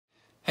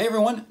Hey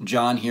everyone,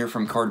 John here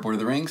from Cardboard of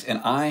the Rings,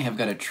 and I have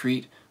got a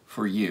treat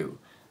for you.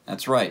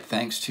 That's right,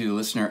 thanks to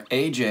listener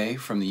AJ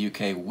from the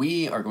UK,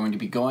 we are going to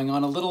be going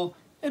on a little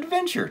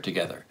adventure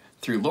together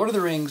through Lord of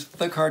the Rings,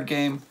 the card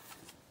game,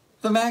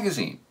 the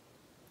magazine,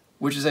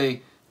 which is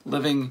a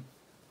living,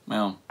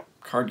 well,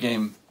 card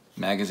game,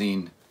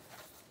 magazine,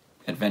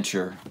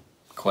 adventure,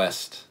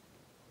 quest,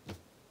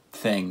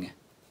 thing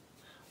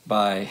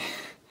by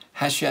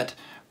Hachette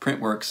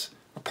Hachette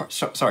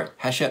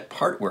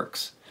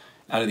Partworks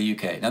out of the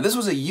UK. Now this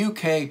was a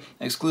UK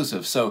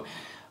exclusive, so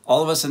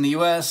all of us in the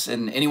US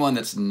and anyone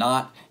that's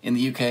not in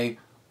the UK,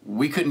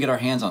 we couldn't get our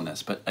hands on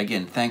this. But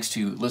again, thanks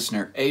to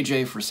listener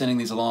AJ for sending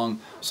these along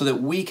so that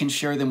we can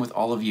share them with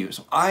all of you.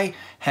 So I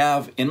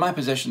have in my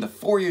possession the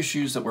 4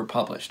 issues that were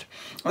published.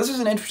 Now, this is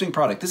an interesting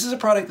product. This is a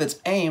product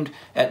that's aimed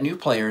at new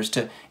players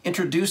to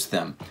introduce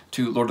them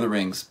to Lord of the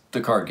Rings,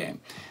 the card game.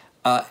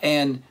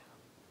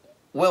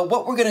 Well,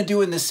 what we're going to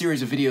do in this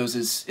series of videos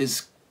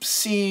is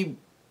see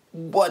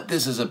what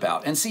this is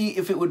about and see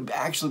if it would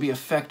actually be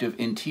effective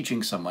in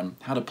teaching someone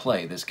how to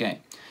play this game.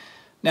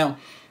 Now,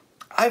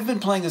 I've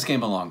been playing this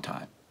game a long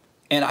time,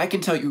 and I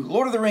can tell you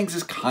Lord of the Rings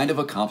is kind of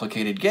a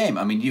complicated game.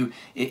 I mean,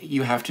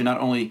 you have to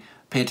not only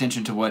pay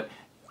attention to what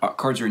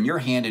cards are in your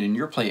hand and in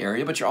your play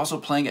area, but you're also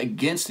playing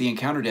against the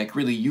encounter deck.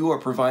 Really, you are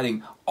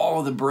providing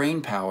all the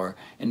brain power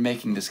in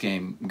making this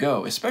game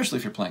go, especially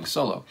if you're playing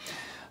solo.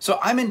 So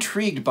I'm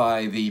intrigued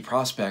by the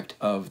prospect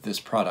of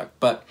this product,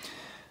 but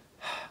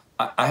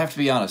I have to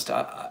be honest,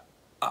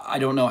 I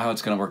don't know how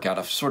it's going to work out.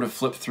 I've sort of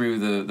flipped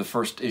through the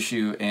first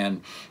issue,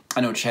 and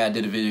I know Chad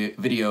did a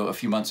video a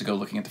few months ago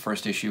looking at the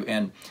first issue,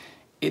 and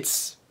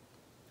it's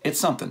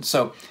something.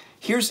 So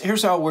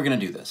here's how we're going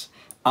to do this.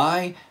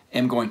 I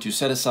am going to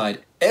set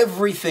aside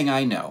everything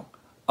I know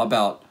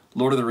about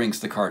Lord of the Rings,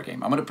 the card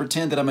game. I'm going to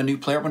pretend that I'm a new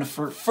player. I'm going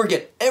to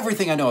forget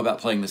everything I know about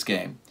playing this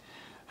game.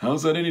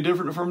 How's that any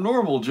different from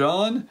normal,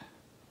 John?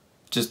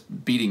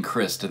 Just beating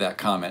Chris to that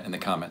comment in the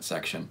comment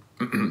section.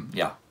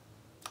 Yeah.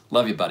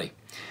 Love you, buddy.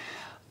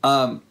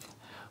 But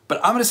I'm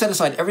going to set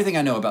aside everything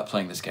I know about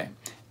playing this game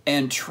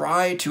and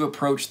try to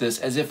approach this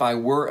as if I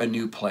were a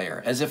new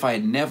player, as if I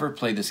had never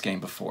played this game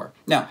before.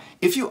 Now,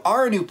 if you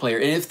are a new player,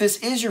 and if this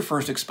is your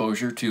first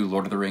exposure to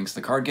Lord of the Rings, the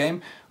card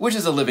game, which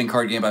is a living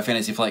card game by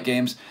Fantasy Flight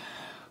Games,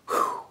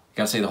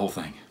 gotta say the whole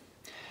thing.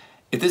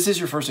 If this is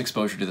your first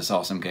exposure to this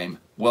awesome game,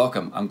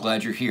 welcome. I'm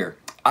glad you're here.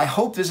 I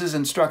hope this is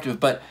instructive,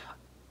 but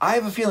I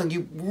have a feeling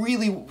you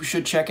really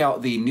should check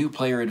out the new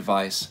player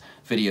advice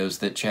videos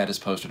that Chad has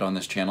posted on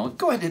this channel.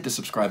 Go ahead and hit the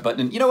subscribe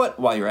button. And you know what?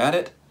 While you're at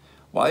it,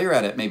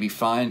 maybe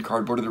find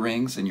Cardboard of the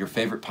Rings in your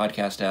favorite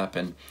podcast app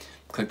and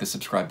click the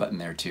subscribe button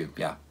there too.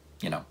 Yeah,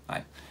 you know,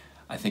 I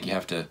think you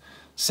have to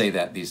say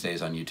that these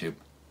days on YouTube.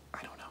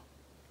 I don't know.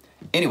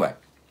 Anyway,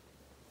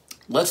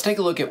 let's take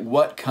a look at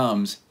what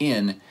comes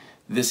in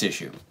this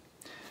issue.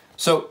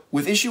 So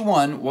with issue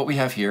 1, what we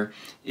have here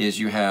is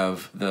you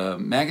have the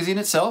magazine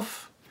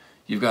itself.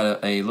 You've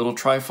got a little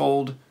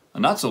trifold, a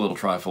not so little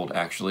trifold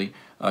actually,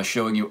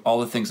 showing you all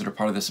the things that are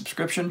part of the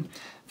subscription.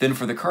 Then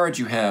for the cards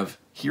you have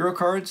hero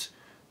cards,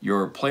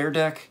 your player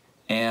deck,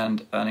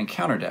 and an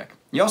encounter deck.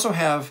 You also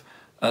have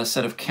a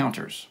set of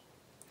counters.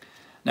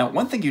 Now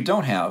one thing you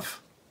don't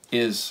have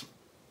is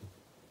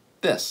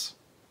this,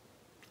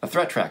 a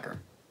threat tracker.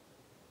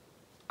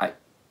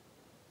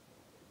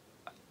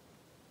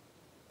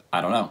 I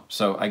don't know,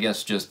 so I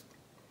guess just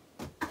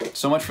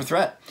so much for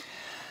threat.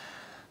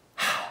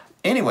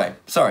 Anyway,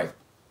 sorry,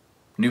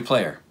 new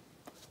player.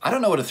 I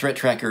don't know what a threat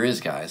tracker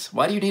is, guys.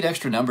 Why do you need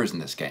extra numbers in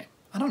this game?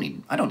 I don't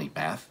need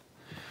math.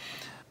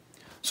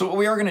 So what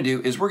we are going to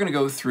do is we're going to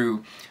go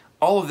through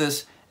all of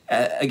this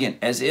again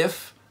as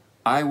if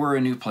I were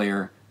a new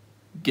player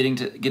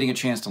getting a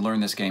chance to learn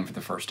this game for the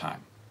first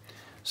time.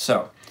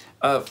 So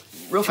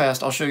real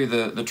fast, I'll show you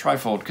the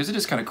trifold because it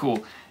is kind of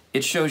cool.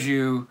 It shows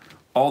you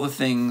all the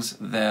things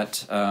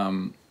that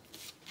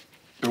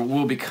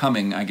will be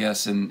coming, I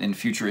guess, in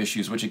future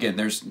issues, which again,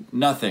 there's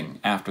nothing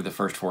after the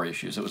first 4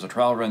 issues. It was a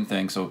trial run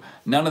thing, so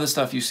none of the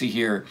stuff you see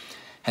here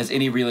has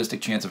any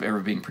realistic chance of ever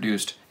being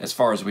produced as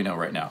far as we know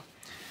right now.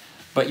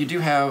 But you do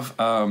have,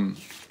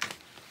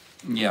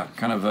 yeah,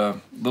 kind of a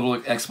little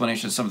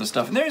explanation of some of the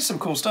stuff. And there's some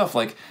cool stuff,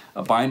 like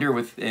a binder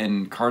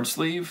within card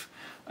sleeve.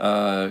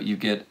 You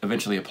get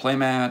eventually a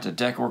playmat, a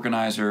deck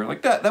organizer,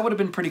 like that. That would have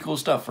been pretty cool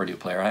stuff for a new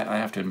player, I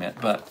have to admit.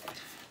 But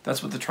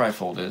that's what the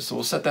trifold is. So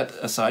we'll set that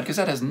aside because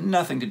that has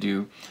nothing to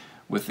do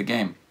with the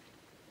game.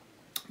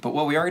 But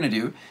what we are going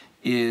to do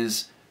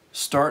is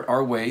start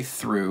our way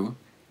through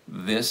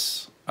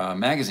this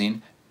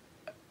magazine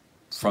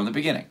from the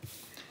beginning.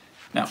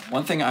 Now,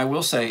 one thing I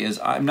will say is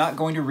I'm not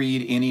going to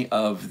read any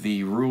of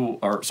the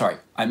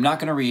I'm not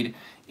going to read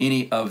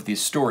any of the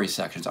story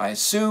sections. I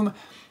assume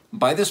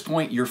by this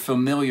point you're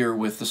familiar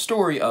with the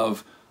story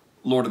of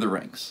Lord of the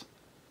Rings.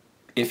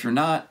 If you're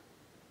not,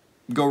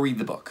 go read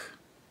the book.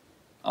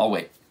 I'll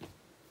wait.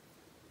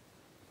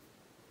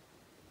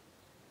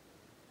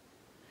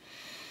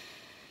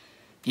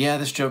 Yeah,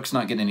 this joke's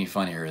not getting any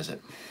funnier, is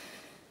it?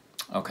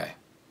 Okay,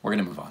 we're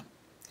going to move on.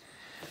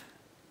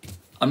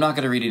 I'm not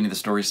going to read any of the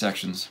story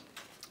sections.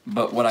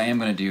 but what I am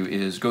going to do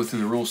is go through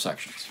the rules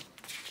sections.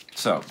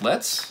 So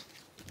let's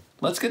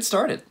get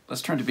started.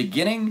 Let's turn to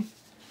beginning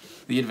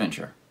the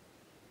adventure.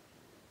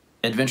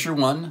 Adventure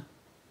 1,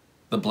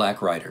 The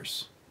Black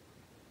Riders.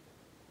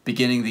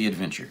 Beginning the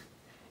adventure.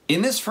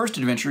 In this first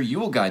adventure, you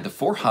will guide the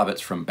 4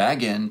 hobbits from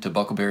Bag End to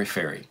Buckleberry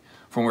Ferry,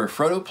 from where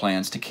Frodo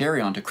plans to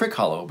carry on to Crick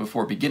Hollow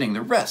before beginning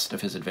the rest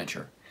of his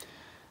adventure.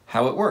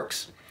 How it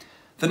works.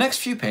 The next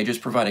few pages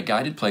provide a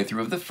guided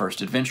playthrough of the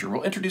first adventure.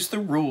 We'll introduce the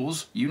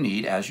rules you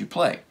need as you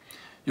play.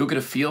 You'll get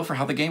a feel for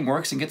how the game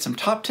works and get some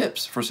top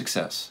tips for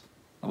success.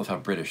 I love how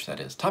British that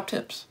is. Top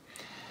tips.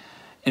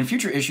 In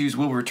future issues,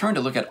 we'll return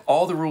to look at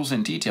all the rules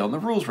in detail in the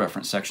rules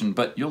reference section,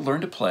 but you'll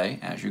learn to play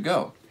as you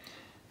go.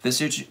 This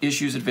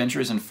issue's adventure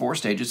is in 4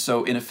 stages,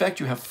 so in effect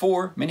you have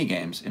 4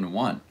 minigames in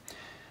one.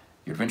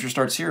 Your adventure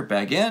starts here at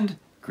Bag End,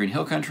 Green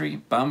Hill Country,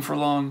 Baum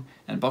Furlong,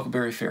 and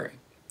Buckleberry Ferry.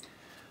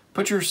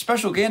 Put your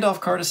special Gandalf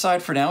card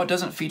aside for now. It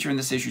doesn't feature in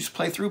this issue's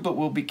playthrough, but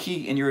will be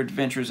key in your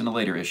adventures in a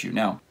later issue.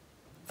 Now,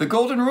 the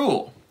golden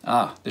rule.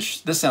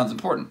 This sounds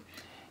important.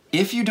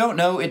 If you don't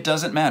know, it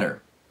doesn't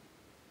matter.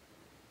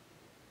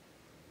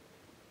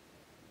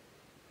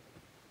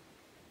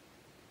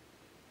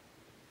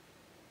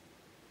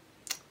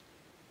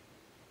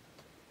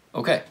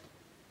 Okay.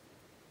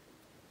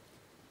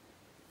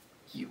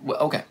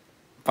 Okay,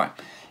 fine.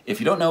 If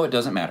you don't know, it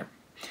doesn't matter.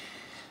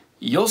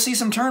 You'll see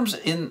some terms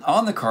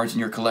on the cards in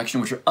your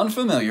collection which are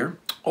unfamiliar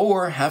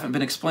or haven't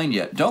been explained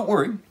yet. Don't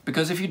worry,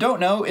 because if you don't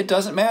know, it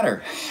doesn't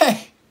matter.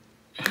 Hey!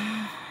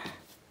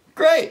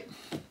 Great!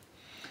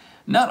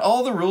 Not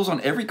all the rules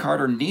on every card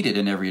are needed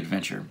in every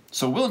adventure,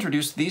 so we'll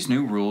introduce these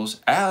new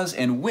rules as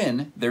and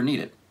when they're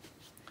needed.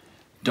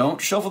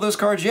 Don't shuffle those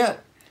cards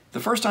yet. The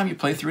first time you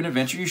play through an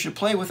adventure, you should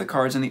play with the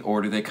cards in the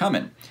order they come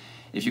in.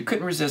 If you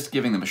couldn't resist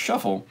giving them a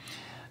shuffle,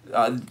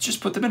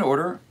 just put them in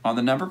order on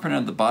the number printed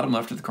on the bottom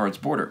left of the card's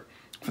border.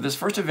 For this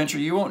first adventure,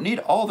 you won't need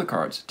all the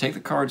cards. Take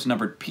the cards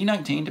numbered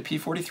P19 to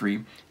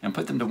P43 and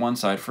put them to one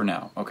side for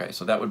now. Okay,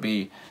 so that would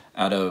be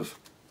out of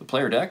the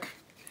player deck,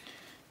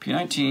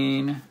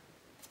 P19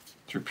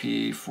 through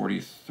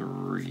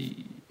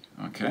P43.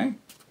 Okay,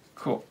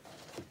 cool.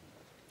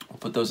 We'll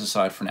put those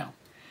aside for now.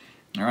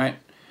 All right.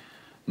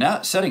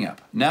 Now, setting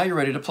up. Now you're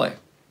ready to play.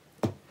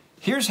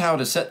 Here's how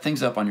to set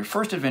things up on your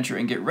first adventure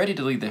and get ready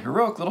to lead the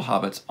heroic little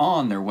hobbits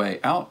on their way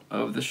out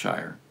of the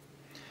Shire.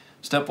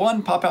 Step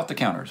 1, pop out the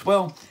counters.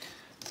 Well,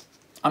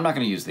 I'm not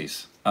going to use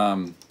these.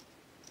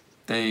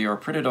 They are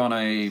printed on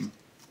a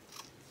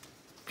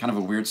kind of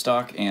a weird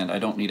stock, and I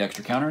don't need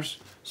extra counters,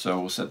 so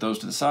we'll set those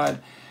to the side,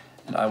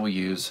 and I will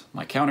use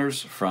my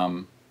counters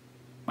from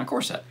my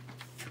core set.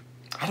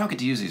 I don't get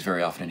to use these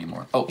very often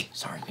anymore. Oh,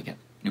 sorry, again,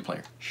 new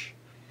player. Shh.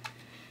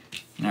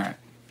 All right.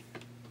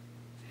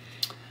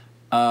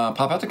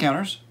 Pop out the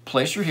counters,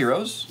 place your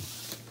heroes.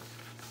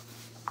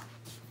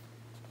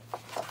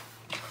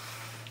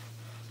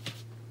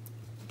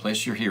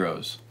 Place your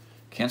heroes.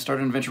 Can't start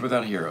an adventure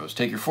without heroes.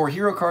 Take your 4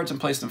 hero cards and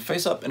place them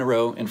face up in a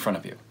row in front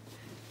of you.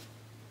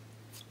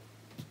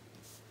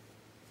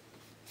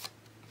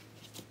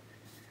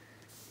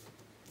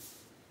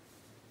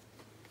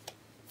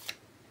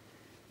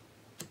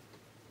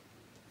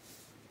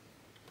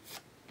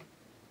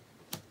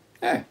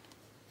 Hey.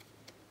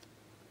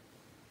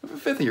 I have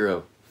a 5th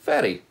hero.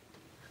 Fatty.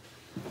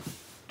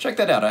 Check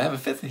that out. I have a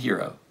 5th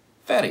hero.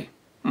 Fatty.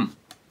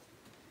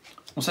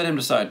 We'll set him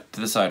to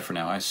the side for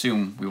now. I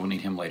assume we will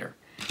need him later.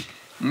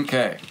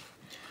 Okay.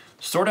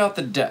 Sort out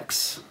the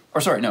decks.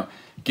 Or sorry, no.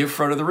 Give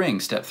Frodo the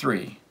ring, step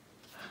 3.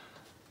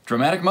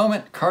 Dramatic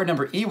moment. Card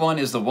number E1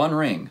 is the One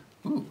Ring.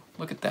 Ooh,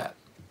 look at that.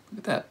 Look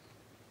at that.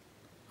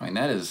 I mean,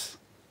 that is...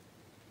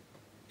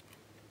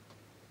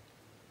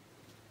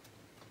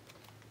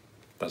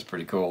 That's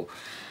pretty cool.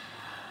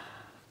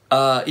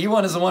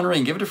 E1 is the One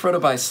Ring. Give it to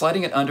Frodo by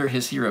sliding it under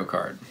his hero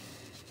card.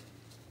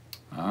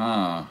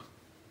 Ah.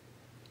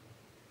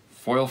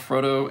 Foil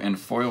Frodo and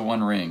foil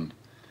One Ring.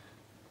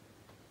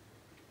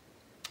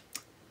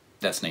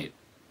 That's neat.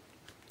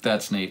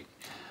 That's neat.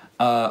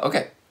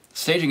 Okay.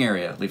 Staging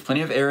area. Leave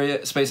plenty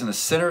of space in the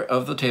center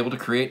of the table to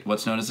create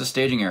what's known as the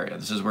staging area.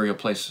 This is where you'll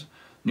place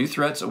new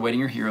threats awaiting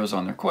your heroes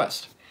on their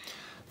quest.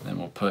 Then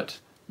we'll put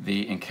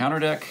the encounter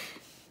deck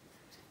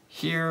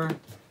here,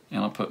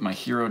 and I'll put my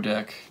hero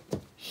deck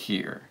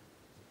here.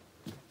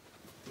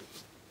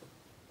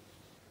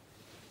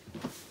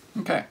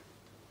 Okay.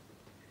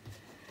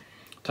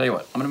 Tell you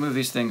what, I'm going to move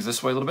these things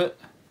this way a little bit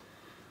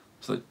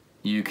so that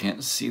you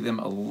can see them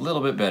a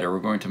little bit better. We're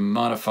going to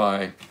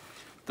modify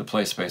the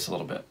play space a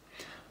little bit.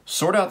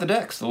 Sort out the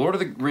decks. The Lord of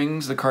the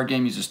Rings, the card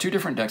game, uses 2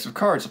 different decks of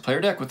cards. The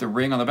player deck with the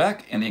ring on the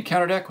back and the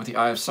encounter deck with the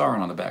Eye of Sauron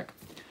on the back.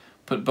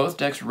 Put both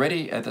decks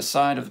ready at the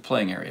side of the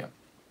playing area.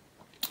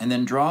 And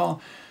then draw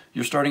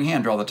your starting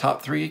hand. Draw the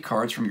top 3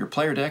 cards from your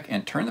player deck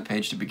and turn the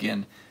page to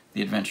begin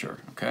the adventure.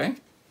 Okay?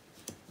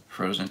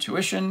 Frodo's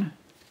Intuition,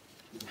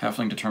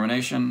 Halfling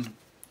Determination,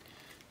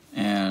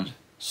 and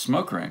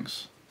Smoke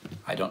Rings.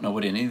 I don't know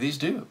what any of these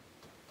do.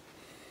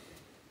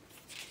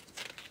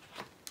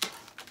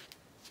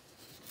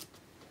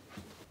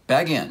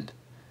 Bag End.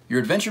 Your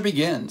adventure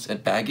begins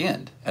at Bag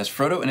End as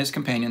Frodo and his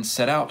companions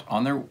set out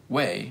on their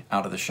way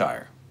out of the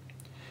Shire.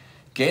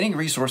 Gaining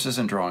resources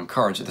and drawing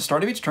cards. At the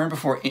start of each turn,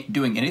 before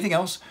doing anything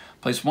else,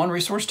 place one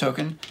resource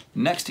token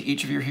next to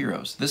each of your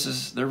heroes. This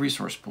is their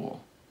resource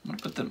pool. I'm going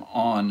to put them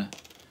on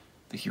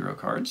the hero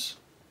cards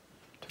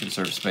to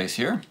conserve space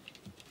here.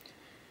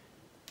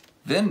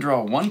 Then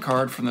draw one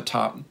card from the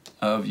top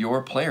of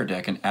your player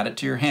deck and add it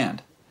to your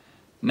hand.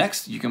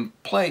 Next, you can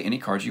play any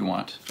cards you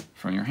want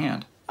from your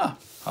hand.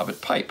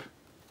 Hobbit Pipe.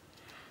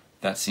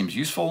 That seems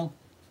useful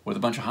with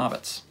a bunch of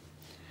hobbits.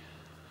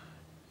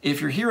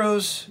 If your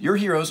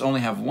heroes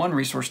only have one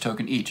resource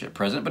token each at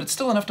present, but it's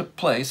still enough to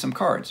play some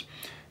cards.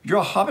 You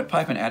draw a Hobbit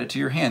Pipe and add it to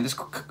your hand.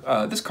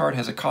 This card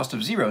has a cost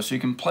of 0, so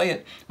you can play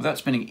it without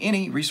spending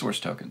any resource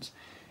tokens.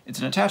 It's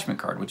an attachment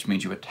card, which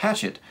means you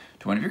attach it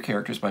to one of your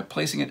characters by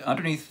placing it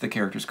underneath the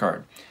character's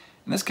card.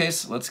 In this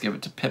case, let's give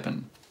it to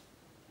Pippin.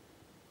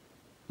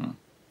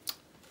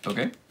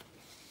 Okay.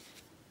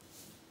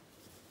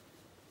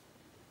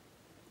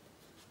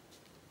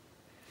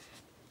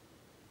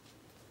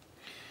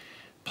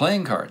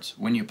 Playing cards.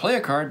 When you play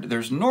a card,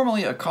 there's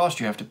normally a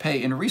cost you have to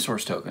pay in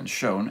resource tokens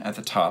shown at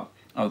the top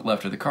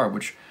left of the card,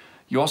 which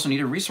you also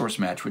need a resource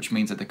match, which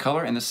means that the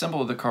color and the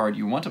symbol of the card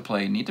you want to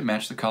play need to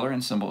match the color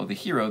and symbol of the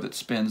hero that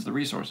spends the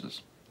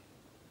resources.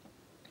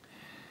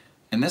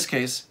 In this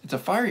case, it's a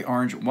fiery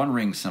orange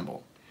one-ring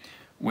symbol,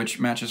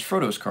 which matches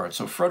Frodo's card.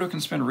 So Frodo can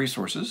spend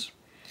resources.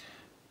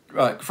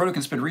 Frodo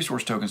can spend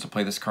resource tokens to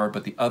play this card,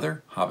 but the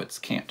other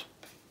hobbits can't.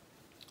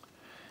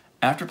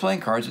 After playing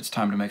cards, it's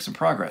time to make some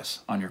progress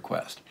on your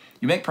quest.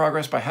 You make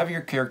progress by having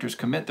your characters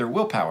commit their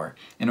willpower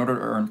in order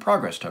to earn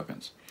progress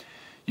tokens.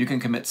 You can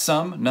commit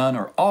some, none,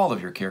 or all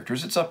of your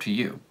characters. It's up to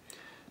you.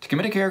 To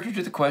commit a character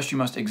to the quest, you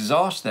must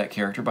exhaust that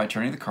character by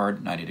turning the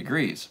card 90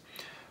 degrees.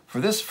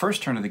 For this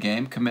first turn of the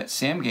game, commit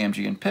Sam,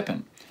 Gamgee, and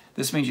Pippin.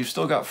 This means you've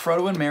still got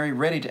Frodo and Merry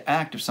ready to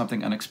act if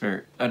something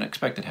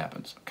unexpected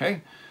happens.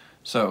 Okay?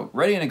 So,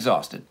 ready and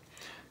exhausted.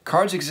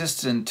 Cards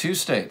exist in two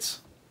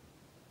states.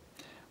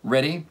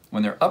 Ready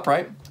when they're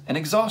upright, and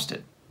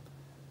exhausted,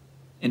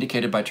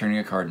 indicated by turning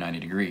a card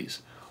 90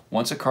 degrees.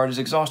 Once a card is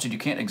exhausted, you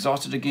can't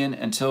exhaust it again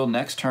until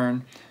next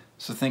turn,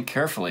 so think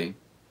carefully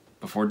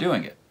before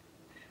doing it.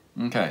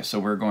 Okay, so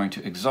we're going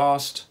to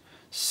exhaust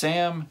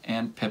Sam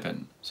and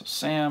Pippin. So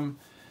Sam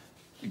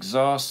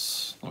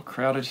exhausts, a little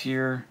crowded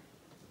here,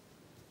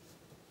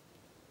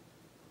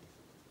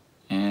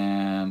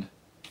 and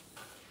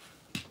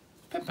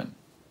Pippin.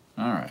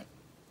 All right.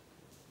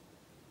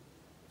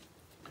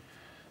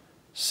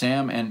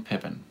 Sam and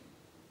Pippin.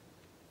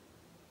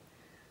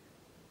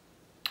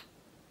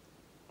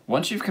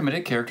 Once you've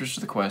committed characters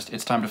to the quest,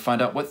 it's time to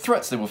find out what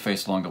threats they will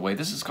face along the way.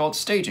 This is called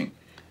staging.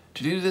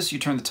 To do this, you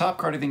turn the top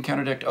card of the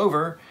encounter deck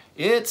over.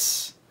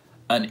 It's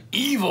an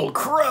evil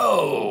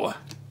crow.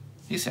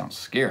 He sounds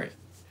scary.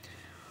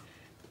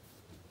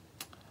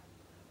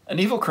 An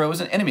evil crow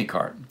is an enemy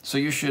card, so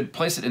you should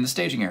place it in the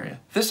staging area.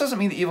 This doesn't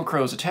mean the evil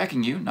crow is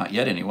attacking you, not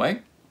yet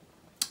anyway.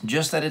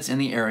 Just that it's in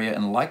the area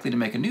and likely to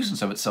make a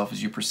nuisance of itself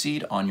as you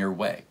proceed on your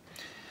way.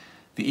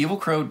 The evil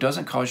crow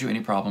doesn't cause you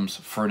any problems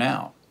for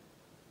now.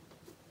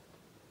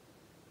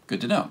 Good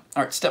to know.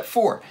 All right, step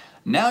 4.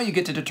 Now you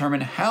get to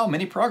determine how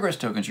many progress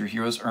tokens your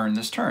heroes earn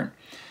this turn.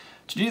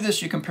 To do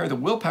this, you compare the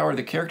willpower of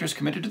the characters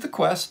committed to the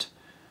quest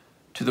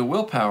to the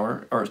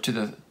willpower, or to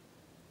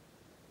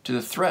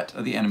the threat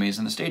of the enemies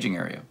in the staging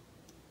area.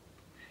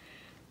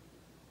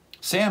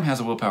 Sam has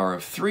a willpower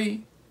of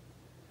 3.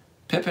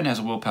 Pippin has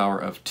a willpower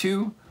of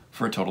 2,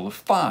 for a total of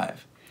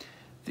 5.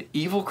 The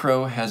evil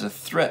crow has a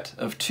threat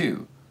of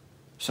 2,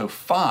 so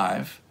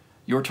 5,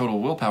 your total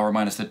willpower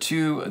minus the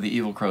 2 of the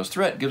evil crow's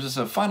threat, gives us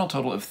a final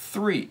total of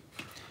 3.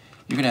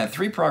 You can add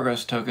 3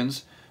 progress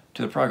tokens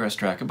to the progress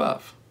track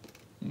above.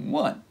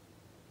 1,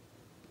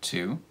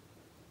 2,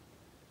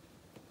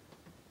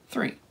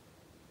 3.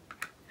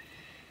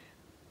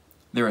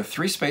 There are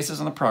 3 spaces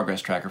on the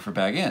progress tracker for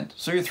Bag End,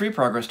 so your 3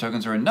 progress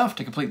tokens are enough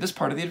to complete this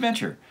part of the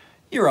adventure.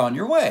 You're on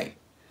your way.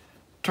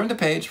 Turn the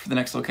page for the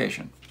next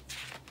location.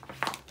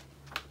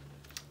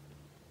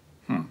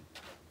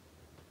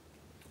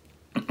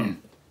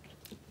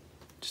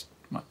 Just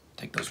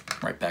take those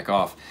right back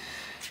off.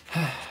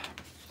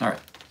 All right.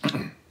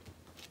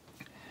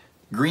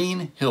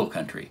 Green Hill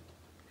Country.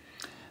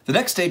 The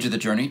next stage of the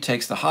journey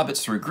takes the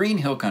hobbits through Green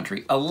Hill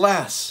Country.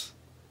 Alas,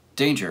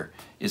 danger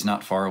is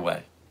not far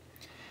away.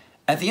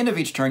 At the end of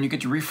each turn, you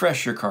get to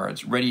refresh your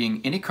cards, readying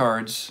any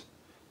cards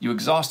you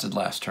exhausted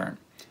last turn.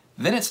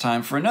 Then it's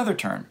time for another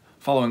turn,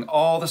 following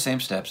all the same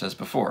steps as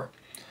before.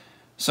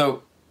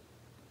 So,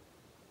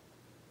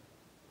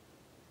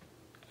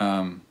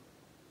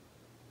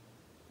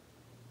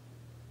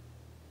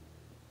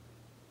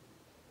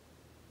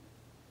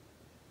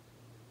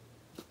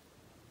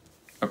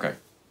 okay,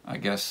 I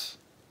guess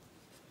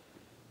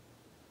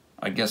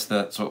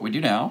that's what we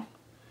do now,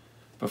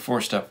 before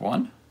step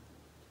 1.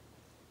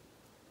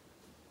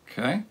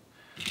 Okay,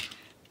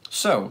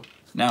 so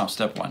now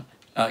step 1.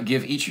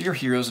 Give each of your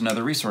heroes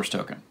another resource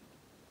token.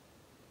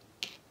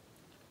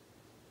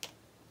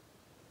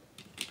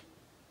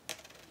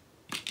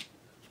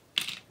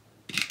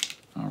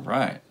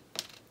 right.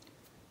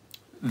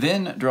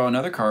 Then draw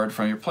another card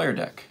from your player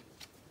deck.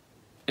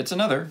 It's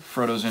another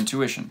Frodo's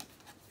Intuition.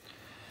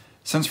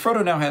 Since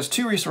Frodo now has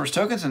 2 resource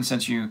tokens, and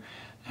since you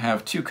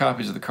have 2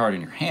 copies of the card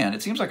in your hand,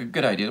 it seems like a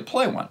good idea to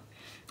play one.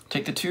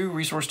 Take the 2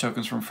 resource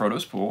tokens from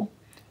Frodo's pool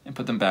and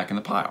put them back in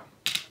the pile.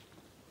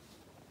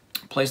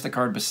 Place the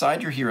card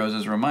beside your heroes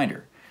as a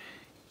reminder.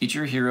 Each of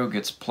your hero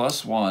gets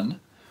 +1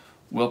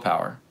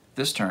 willpower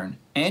this turn,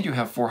 and you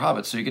have 4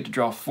 hobbits, so you get to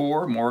draw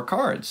 4 more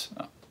cards.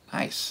 Oh,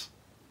 nice.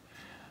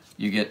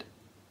 You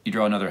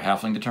draw another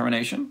halfling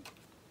determination,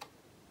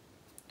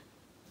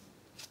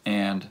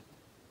 and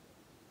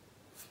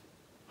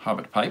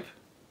Hobbit Pipe,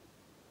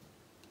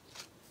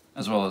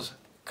 as well as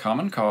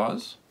Common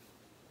Cause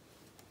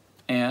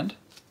and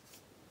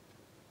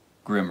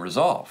Grim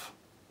Resolve.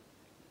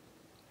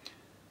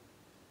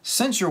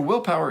 Since your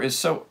willpower is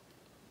so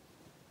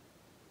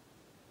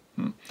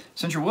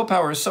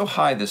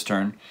high this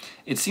turn,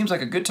 it seems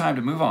like a good time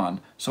to move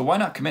on, so why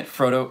not commit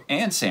Frodo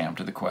and Sam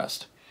to the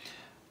quest?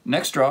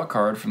 Next, draw a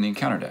card from the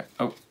encounter deck.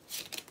 Oh,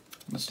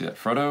 let's do that.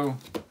 Frodo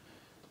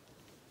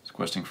is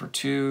questing for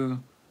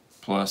 2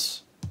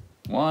 plus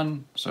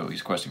 1, so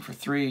he's questing for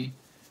 3,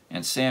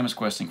 and Sam is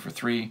questing for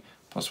 3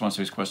 plus 1,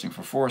 so he's questing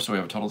for 4, so we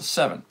have a total of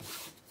 7.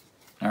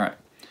 All right.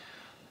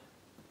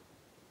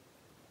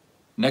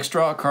 Next,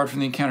 draw a card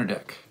from the encounter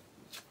deck.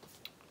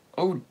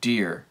 Oh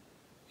dear,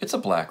 it's a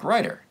Black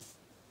Rider.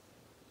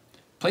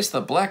 Place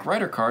the Black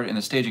Rider card in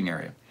the staging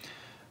area.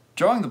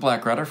 Drawing the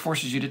Black Rider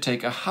forces you to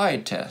take a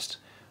hide test.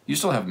 You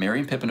still have Merry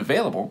and Pippin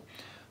available,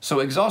 so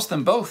exhaust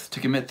them both to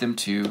commit them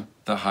to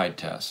the hide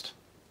test.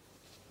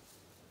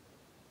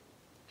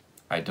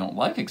 I don't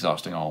like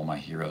exhausting all my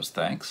heroes,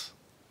 thanks.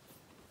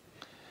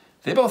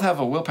 They both have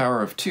a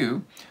willpower of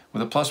 2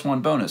 with a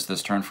 +1 bonus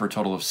this turn for a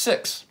total of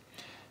 6.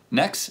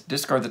 Next,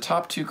 discard the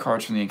top 2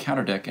 cards from the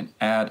encounter deck and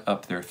add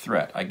up their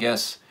threat. I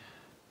guess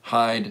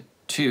hide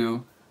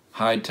 2.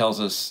 Hide tells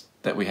us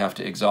that we have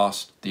to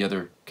exhaust the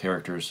other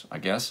characters, I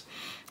guess.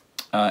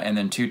 And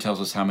then 2 tells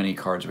us how many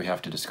cards we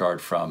have to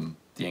discard from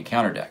the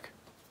encounter deck.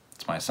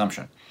 That's my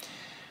assumption.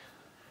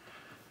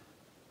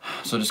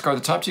 So discard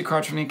the top 2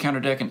 cards from the encounter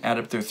deck and add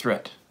up their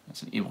threat.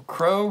 That's an Evil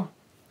Crow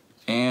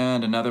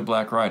and another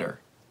Black Rider.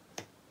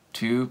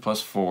 2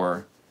 plus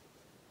 4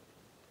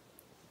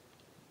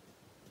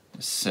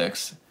 is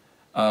 6.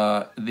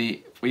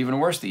 Even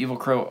worse, the Evil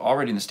Crow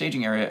already in the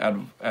staging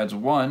area adds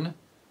 1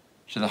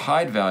 to the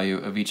hide value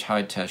of each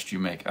hide test you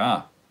make.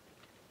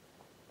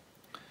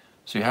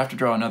 So you have to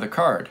draw another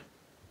card.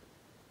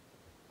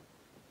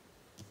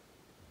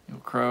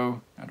 Evil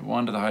Crow, add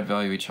 1 to the hide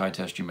value of each hide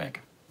test you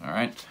make. All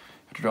right.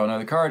 Have to draw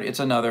another card. It's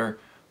another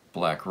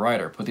Black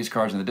Rider. Put these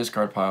cards in the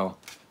discard pile,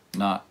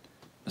 not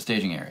the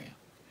staging area.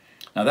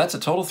 Now that's a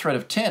total threat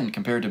of 10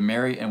 compared to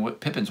Merry and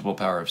Pippin's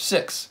willpower of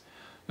 6.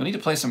 You'll need to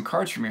play some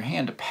cards from your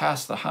hand to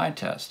pass the hide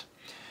test.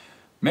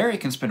 Merry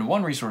can spend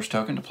 1 resource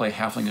token to play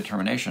Halfling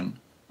Determination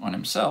on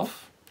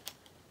himself.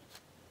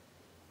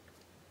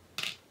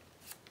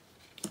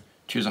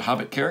 Choose a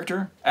Hobbit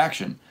character.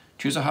 Action.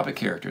 Choose a Hobbit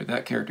character.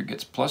 That character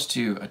gets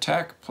 +2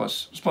 attack,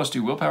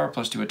 +2 willpower,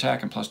 +2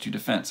 attack, and +2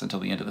 defense until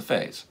the end of the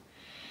phase.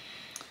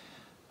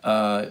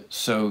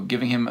 So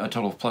giving him a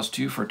total of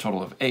 +2 for a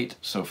total of 8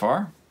 so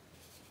far.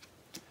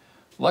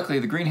 Luckily,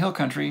 the Green Hill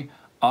Country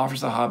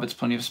offers the hobbits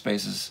plenty of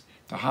spaces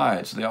to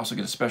hide, so they also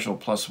get a special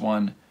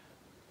 +1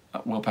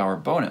 willpower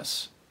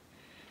bonus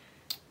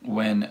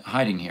when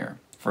hiding here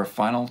for a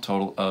final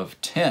total of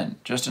 10,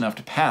 just enough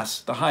to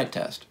pass the hide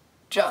test.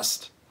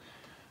 Just.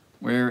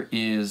 Where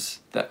is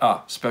that?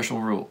 Special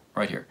rule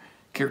right here.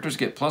 Characters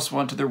get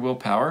 +1 to their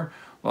willpower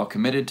while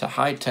committed to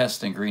hide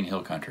test in Green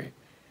Hill Country.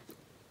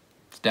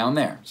 It's down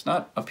there. It's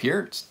not up here.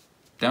 It's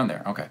down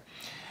there. Okay.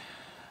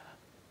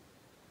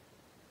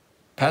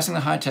 Passing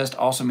the hide test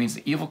also means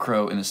the Evil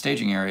Crow in the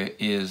staging area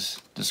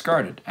is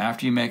discarded.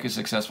 After you make a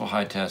successful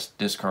hide test,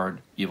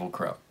 discard Evil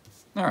Crow.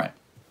 All right.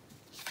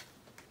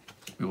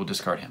 We will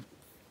discard him.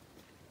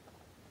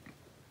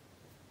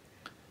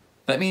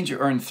 That means you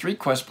earn 3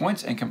 quest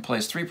points and can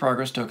place 3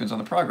 progress tokens on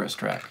the progress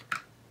track.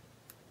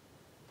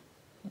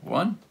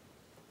 1,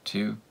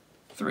 2,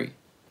 3.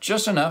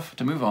 Just enough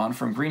to move on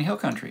from Green Hill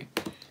Country.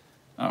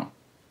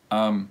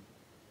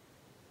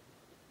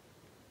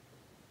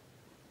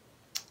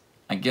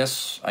 I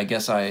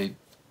guess I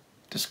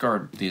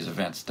discard these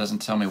events. Doesn't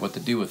tell me what to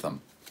do with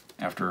them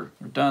after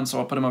we're done, so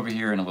I'll put them over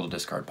here in a little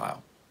discard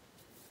pile.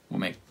 We'll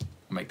make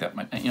that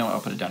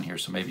I'll put it down here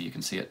so maybe you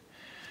can see it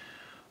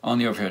on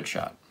the overhead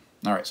shot.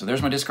 All right, so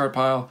there's my discard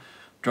pile,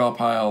 draw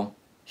pile,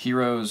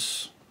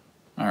 heroes.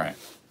 All right,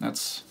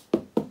 that's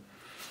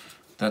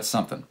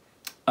something.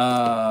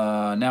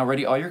 Now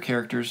ready all your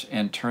characters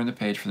and turn the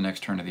page for the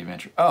next turn of the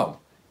adventure. Oh,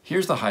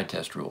 here's the hide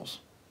test rules.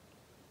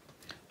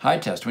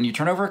 Hide test. When you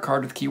turn over a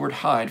card with keyword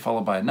hide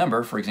followed by a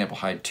number, for example,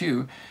 hide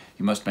 2,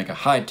 you must make a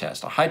hide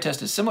test. A hide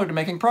test is similar to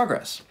making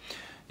progress.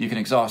 You can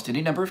exhaust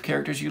any number of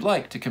characters you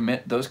like to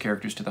commit those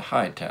characters to the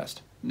hide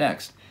test.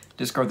 Next,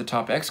 discard the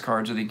top X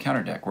cards of the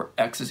encounter deck, where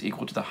X is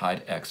equal to the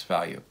hide X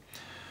value.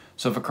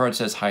 So if a card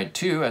says hide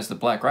 2, as the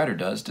Black Rider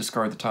does,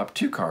 discard the top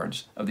 2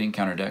 cards of the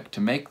encounter deck to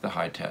make the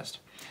hide test.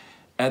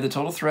 Add the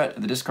total threat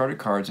of the discarded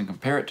cards and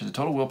compare it to the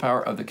total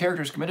willpower of the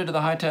characters committed to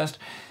the hide test.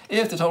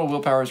 If the total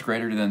willpower is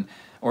greater than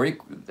or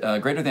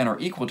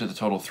equal to the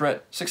total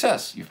threat,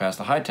 success, you've passed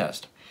the hide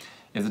test.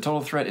 If the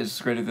total threat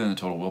is greater than the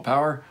total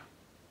willpower,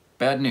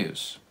 bad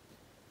news.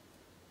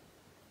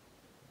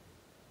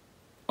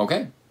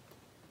 Okay,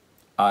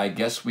 I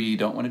guess we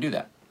don't want to do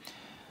that.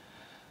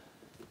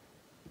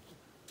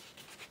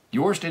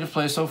 Your state of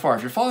play so far.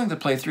 If you're following the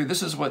playthrough,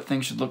 this is what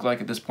things should look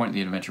like at this point in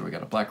the adventure. We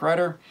got a Black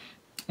Rider.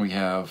 We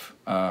have,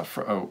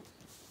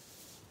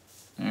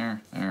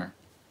 there.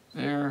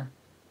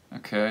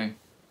 Okay,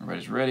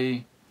 everybody's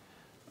ready.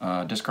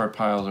 Discard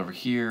piles over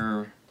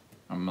here.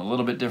 I'm a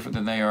little bit different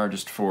than they are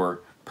just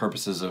for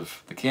purposes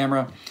of the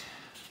camera.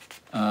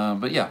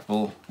 But yeah,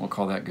 we'll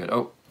call that good.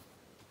 Oh,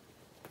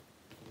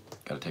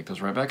 gotta take those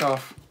right back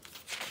off.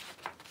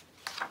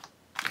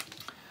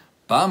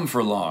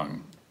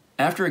 Bamfurlong.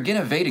 After again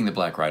evading the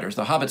Black Riders,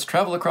 the hobbits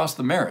travel across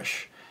the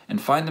Marish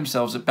and find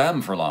themselves at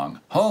Bamfurlong,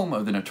 home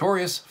of the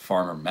notorious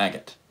Farmer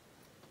Maggot.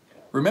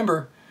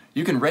 Remember,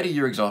 you can ready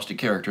your exhausted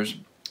characters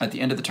at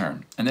the end of the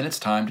turn, and then it's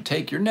time to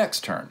take your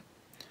next turn.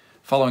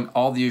 Following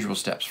all the usual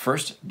steps.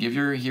 First, give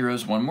your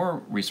heroes one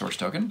more resource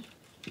token.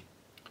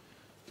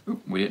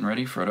 Oop, we didn't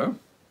ready Frodo.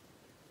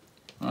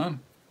 1,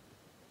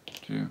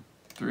 2,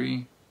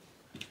 3,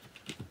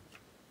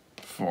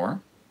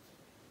 4.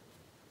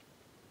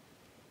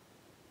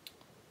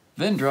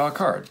 Then draw a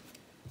card.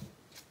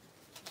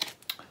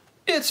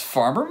 It's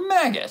Farmer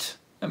Maggot.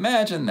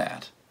 Imagine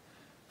that.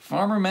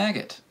 Farmer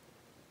Maggot.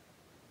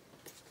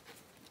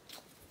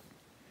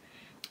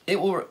 It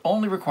will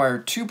only require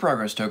 2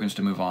 progress tokens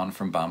to move on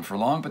from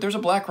Bamfurlong, but there's a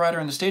Black Rider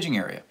in the staging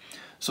area,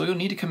 so you'll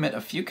need to commit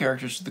a few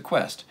characters to the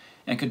quest,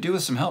 and could do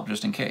with some help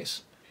just in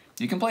case.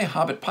 You can play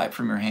Hobbit Pipe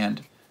from your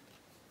hand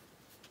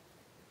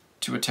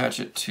to attach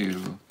it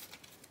to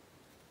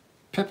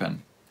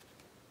Pippin.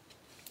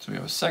 So we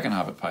have a second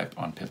Hobbit Pipe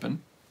on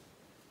Pippin.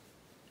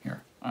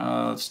 Here,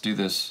 let's do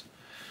this.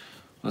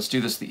 Let's do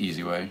this the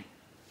easy way.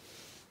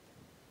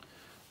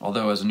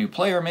 Although as a new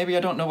player, maybe I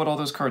don't know what all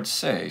those cards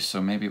say,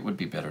 so maybe it would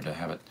be better to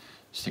have it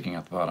sticking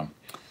out the bottom.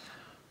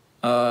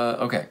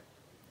 Okay,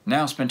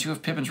 now spend 2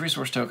 of Pippin's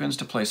resource tokens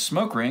to play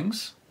Smoke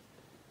Rings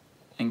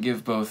and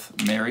give both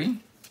Merry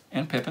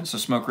and Pippin. So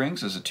Smoke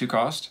Rings is a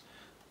 2-cost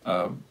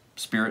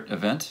spirit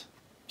event.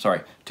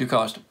 Sorry,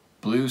 2-cost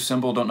blue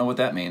symbol, don't know what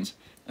that means,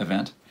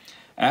 event.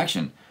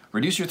 Action,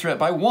 reduce your threat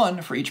by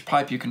 1 for each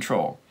pipe you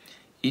control.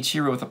 Each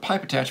hero with a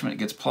pipe attachment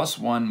gets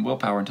 +1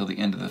 willpower until the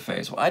end of the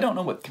phase. Well, I don't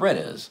know what threat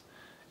is.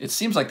 It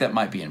seems like that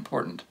might be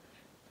important.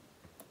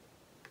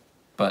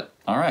 But,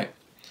 alright.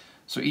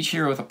 So each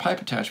hero with a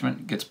pipe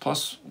attachment gets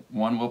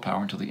 +1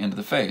 willpower until the end of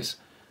the phase.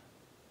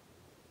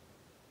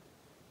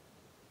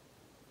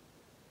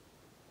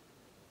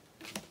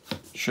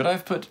 Should I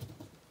have put...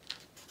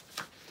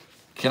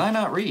 Can I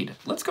not read?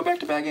 Let's go back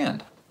to bag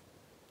end.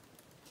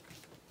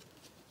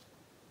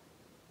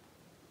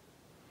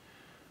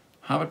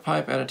 Hobbit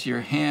Pipe, add it to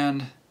your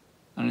hand.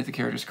 Underneath the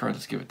character's card,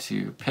 let's give it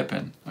to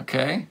Pippin.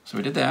 Okay, so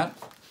we did that.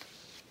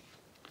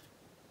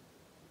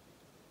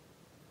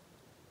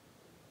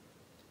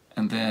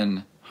 And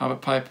then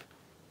Hobbit Pipe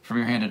from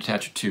your hand and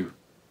attach it to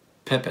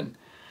Pippin.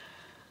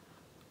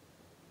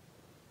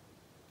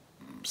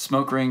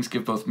 Smoke Rings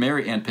give both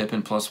Merry and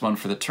Pippin +1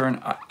 for the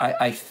turn.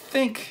 I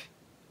think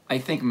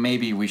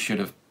maybe we should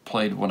have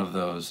played one of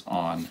those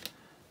on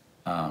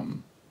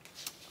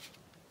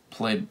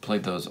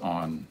played those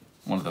on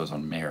one of those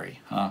on Merry,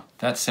 huh?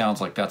 That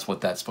sounds like that's what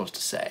that's supposed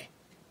to say.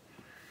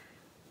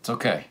 It's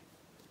okay.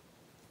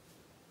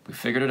 We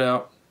figured it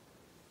out.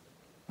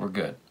 We're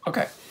good.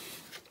 Okay.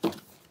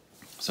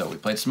 So we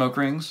played Smoke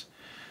Rings.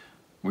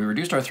 We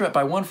reduced our threat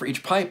by 1 for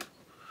each pipe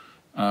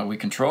we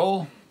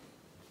control.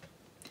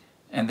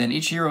 And then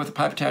each hero with a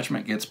pipe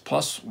attachment gets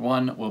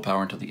 +1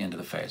 willpower until the end of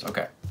the phase.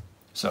 Okay.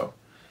 So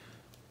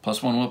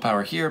 +1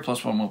 willpower here,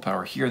 +1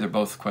 willpower here. They're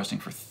both questing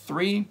for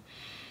 3.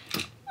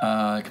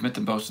 Commit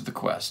them both to the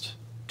quest.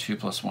 2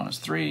 + 1 is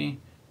 3.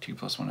 2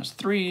 + 1 is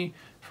 3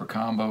 for a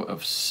combo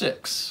of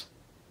 6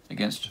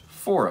 against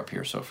 4 up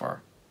here so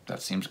far.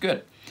 That seems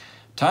good.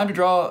 Time to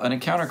draw an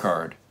encounter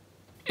card.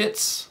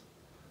 It's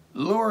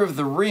Lure of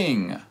the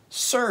Ring,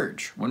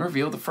 Surge. When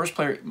revealed, the first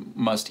player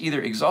must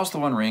either exhaust the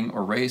 1 ring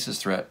or raise his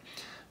threat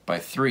by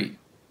 3.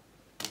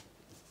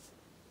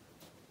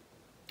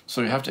 So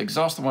you have to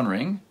exhaust the 1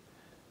 ring.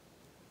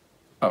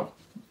 Oh.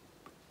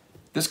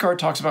 This card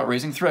talks about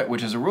raising threat,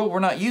 which is a rule we're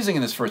not using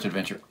in this first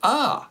adventure.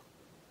 Ah!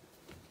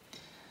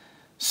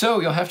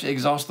 So you'll have to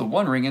exhaust the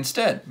 1 ring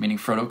instead, meaning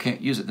Frodo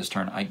can't use it this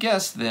turn. I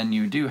guess then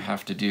you do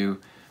have to do,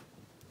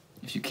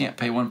 if you can't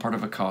pay one part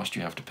of a cost,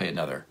 you have to pay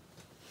the other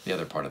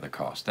part of the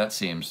cost. That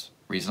seems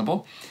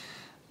reasonable.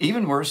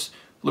 Even worse,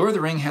 Lure of the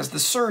Ring has the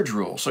Surge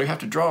rule, so you have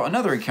to draw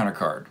another encounter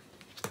card.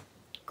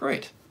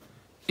 Great.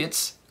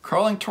 It's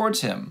Crawling Towards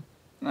Him.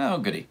 Oh,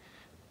 goody.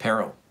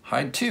 Peril.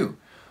 Hide 2.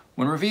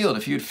 When revealed,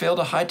 if you had failed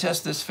to hide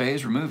test this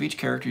phase, remove each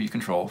character you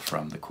control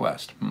from the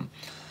quest.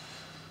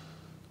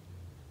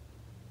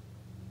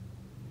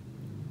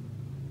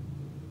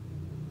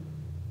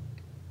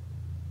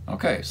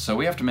 Okay, so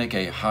we have to make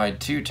a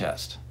hide 2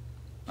 test.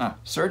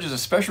 Surge is a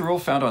special rule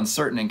found on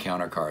certain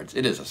encounter cards.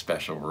 It is a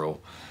special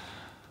rule.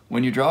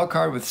 When you draw a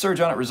card with Surge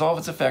on it, resolve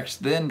its effects,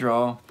 then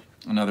draw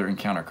another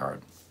encounter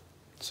card.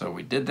 So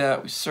we did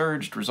that, we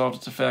surged, resolved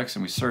its effects,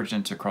 and we surged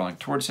into crawling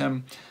towards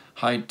him.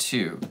 Hide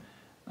 2.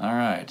 All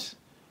right.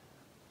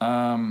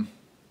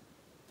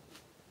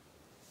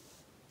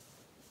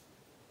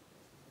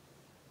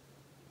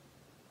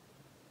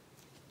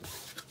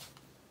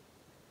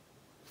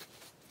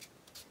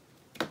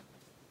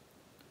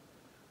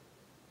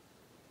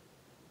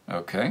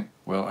 Okay,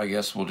 well, I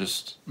guess we'll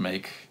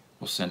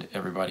send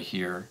everybody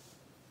here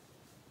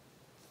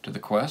to the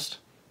quest.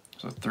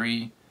 So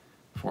 3,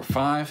 4,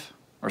 5,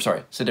 or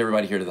sorry, send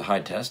everybody here to the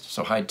hide test.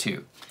 So hide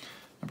 2.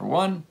 Number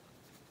 1,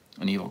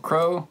 an evil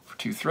crow for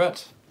 2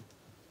 threat.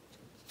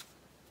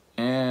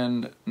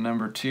 And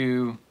number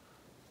 2,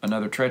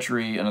 another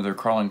treachery, another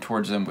crawling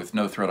towards them with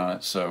no threat on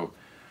it. So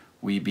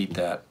we beat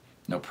that,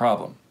 no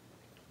problem.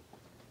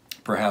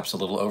 Perhaps a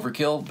little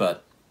overkill,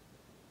 but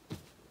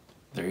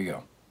there you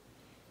go.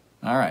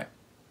 All right.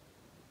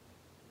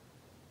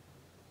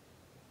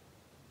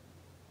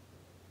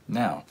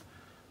 Now,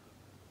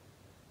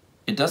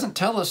 it doesn't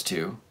tell us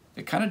to,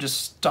 it kind of just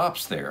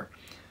stops there.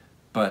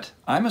 But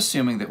I'm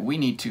assuming that we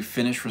need to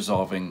finish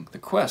resolving the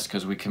quest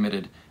because we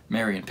committed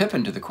Merry and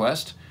Pippin to the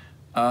quest.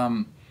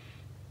 There's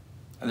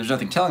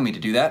nothing telling me to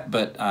do that,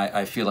 but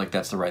I feel like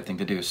that's the right thing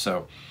to do.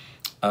 So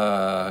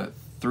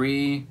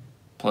 3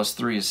 plus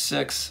 3 is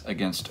 6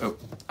 against, oh,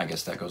 I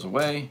guess that goes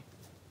away.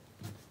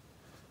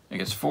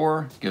 Against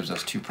 4 gives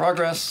us 2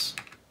 progress,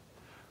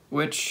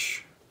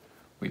 which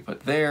we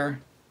put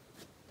there.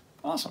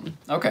 Awesome.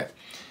 Okay.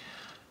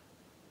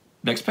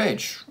 Next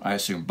page, I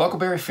assume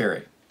Buckleberry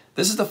Ferry.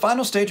 This is the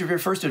final stage of your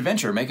first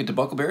adventure. Make it to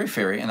Buckleberry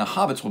Ferry and the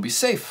hobbits will be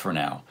safe for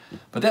now.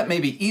 But that may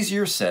be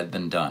easier said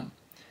than done.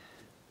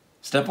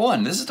 Step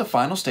 1, this is the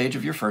final stage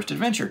of your first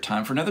adventure.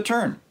 Time for another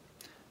turn.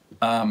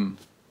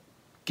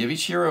 Give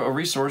each hero a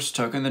resource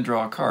token, then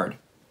draw a card.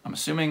 I'm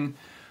assuming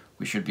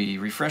we should be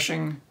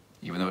refreshing,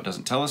 even though it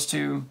doesn't tell us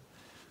to.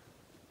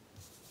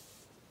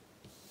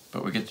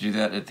 But we get to do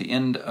that at the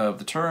end of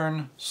the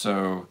turn,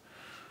 so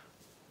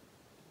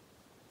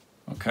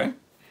okay.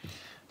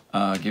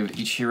 Give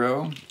each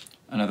hero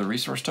another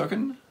resource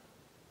token.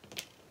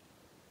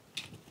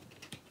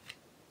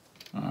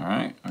 All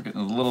right, I'm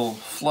getting a little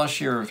flush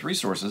here with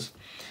resources.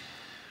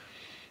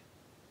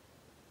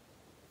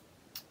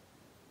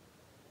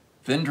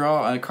 Then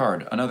draw a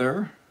card,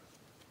 another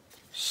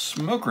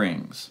Smoke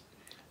Rings.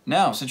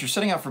 Now, since you're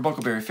setting out for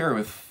Buckleberry Ferry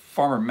with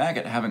Farmer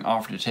Maggot having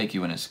offered to take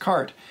you in his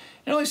cart,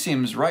 it only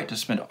seems right to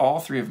spend all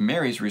 3 of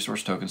Mary's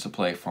resource tokens to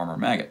play Farmer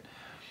Maggot.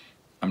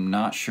 I'm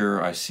not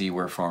sure I see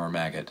where Farmer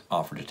Maggot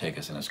offered to take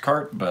us in his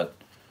cart, but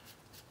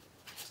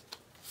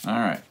all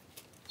right.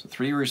 So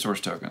 3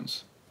 resource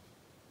tokens.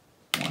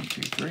 1,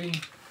 2,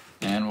 3,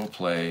 and we'll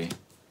play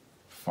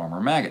Farmer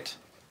Maggot.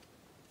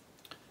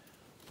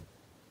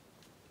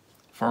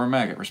 Farmer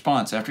Maggot.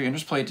 Response. After you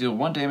enters play, deal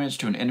 1 damage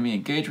to an enemy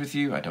engaged with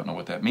you. I don't know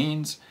what that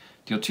means.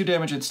 Deal 2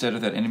 damage instead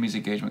if that enemy's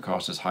engagement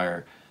cost is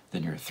higher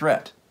than your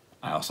threat.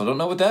 I also don't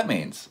know what that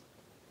means.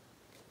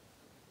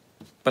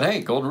 But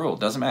hey, golden rule.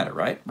 Doesn't matter,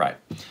 right? Right.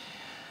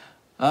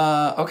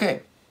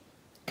 Okay.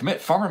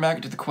 Commit Farmer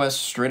Maggot to the quest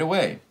straight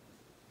away.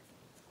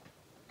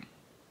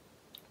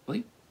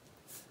 Really?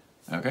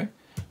 Okay.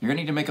 You're going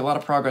to need to make a lot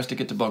of progress to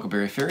get to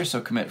Buckleberry Ferry, so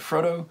commit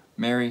Frodo,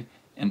 Merry,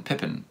 and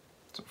Pippin.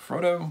 So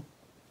Frodo,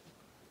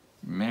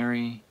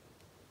 Merry,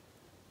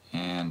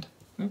 and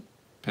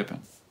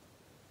Pippin.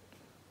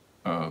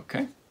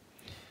 Okay.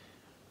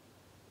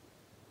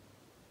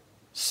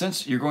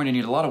 Since you're going to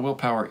need a lot of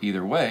willpower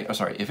either way,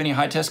 if any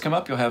high tests come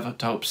up, you'll have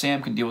to hope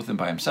Sam can deal with them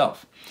by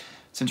himself.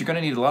 Since you're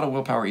going to need a lot of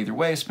willpower either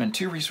way, spend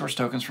 2 resource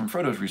tokens from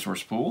Frodo's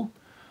resource pool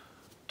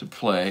to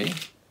play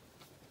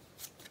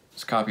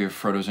this copy of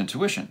Frodo's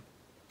Intuition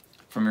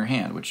from your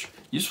hand, which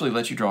usefully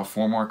lets you draw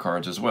 4 more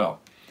cards as well.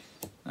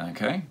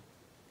 Okay.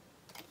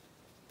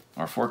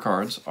 Our 4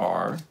 cards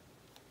are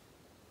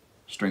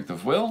Strength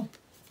of Will,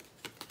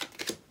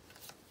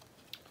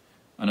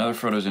 another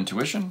Frodo's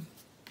Intuition,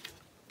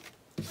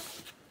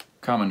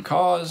 Common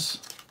Cause,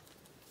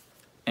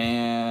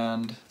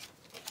 and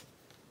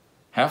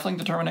Halfling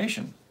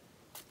Determination.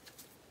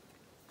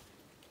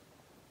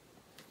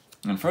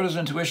 And Frodo's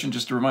Intuition,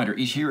 just a reminder,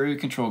 each hero you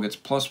control gets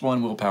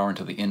 +1 willpower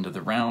until the end of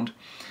the round.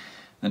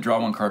 Then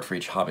draw 1 card for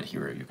each Hobbit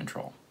hero you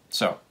control.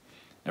 So,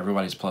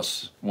 everybody's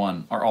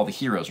 +1, or all the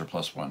heroes are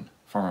 +1.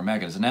 Farmer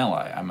Maggot is an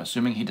ally. I'm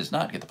assuming he does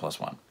not get the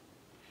 +1.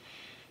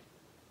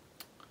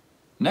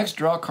 Next,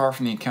 draw a card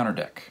from the encounter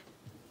deck.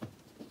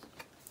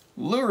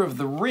 Lure of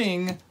the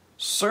Ring,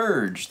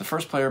 Surge. The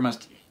first player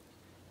must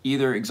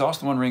either exhaust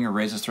the 1 ring or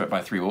raise his threat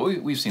by 3.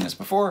 Well, we've seen this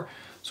before,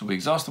 so we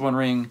exhaust the 1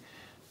 ring.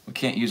 We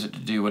can't use it to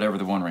do whatever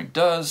the 1 ring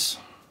does.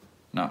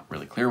 Not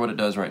really clear what it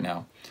does right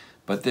now.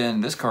 But then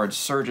this card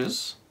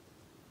surges.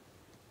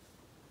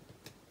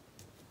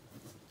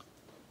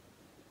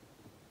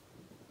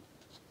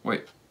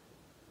 Wait.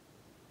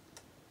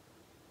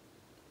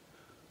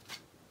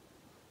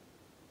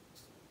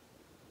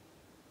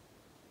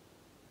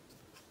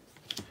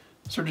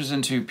 surges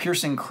into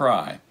Piercing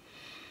Cry.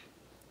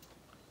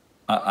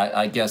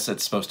 I guess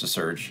it's supposed to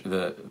surge.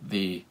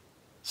 The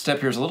step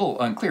here is a little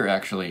unclear,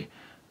 actually.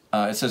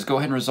 It says go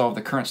ahead and resolve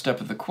the current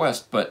step of the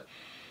quest, but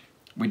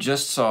we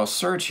just saw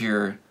surge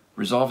here,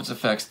 resolve its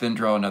effects, then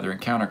draw another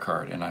encounter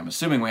card. And I'm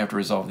assuming we have to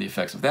resolve the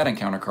effects of that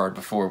encounter card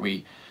before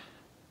we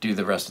do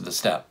the rest of the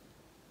step.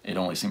 It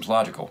only seems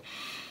logical.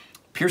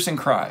 Piercing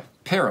Cry.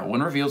 Peril.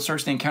 When revealed,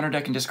 search the encounter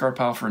deck and discard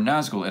pile for a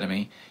Nazgul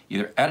enemy.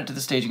 Either add it to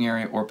the staging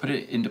area or put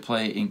it into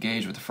play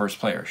engaged with the first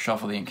player.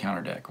 Shuffle the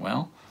encounter deck.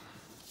 Well,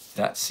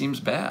 that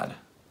seems bad.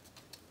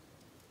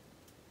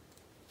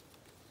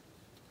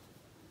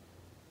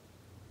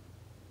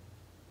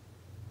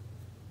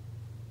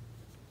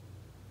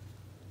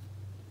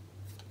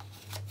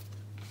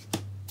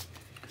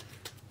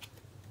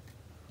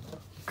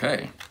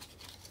 Okay,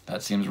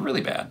 that seems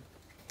really bad.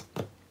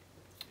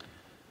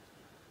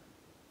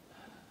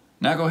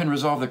 Now go ahead and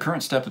resolve the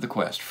current step of the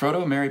quest.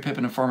 Frodo, Merry,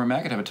 Pippin, and Farmer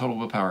Maggot have a total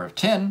willpower of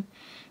 10,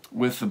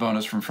 with the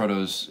bonus from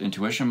Frodo's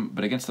intuition,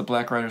 but against the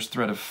Black Rider's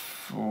threat of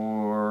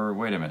 4...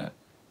 Wait a minute.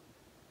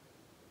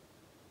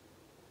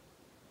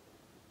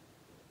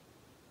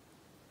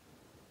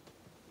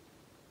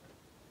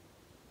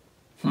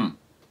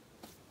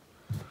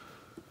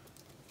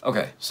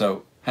 Okay,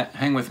 so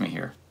hang with me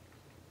here.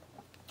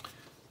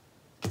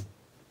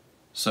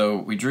 So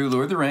we drew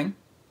Lure the Ring.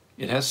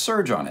 It has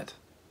Surge on it.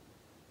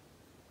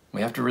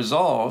 We have to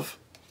resolve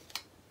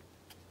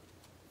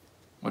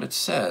what it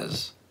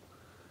says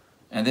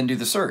and then do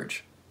the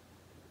Surge.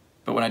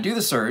 But when I do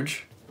the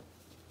Surge,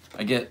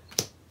 I get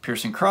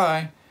Piercing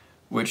Cry,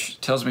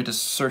 which tells me to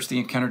search the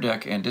encounter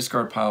deck and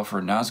discard pile for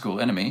a Nazgul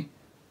enemy,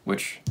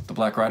 which the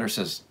Black Rider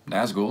says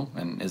Nazgul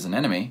and is an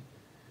enemy.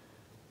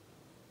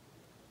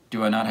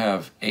 Do I not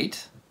have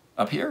 8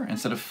 up here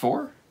instead of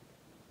 4?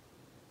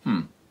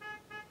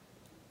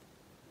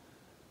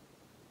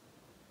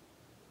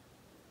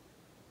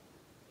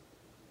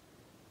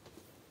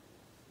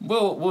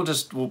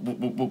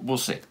 We'll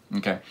see.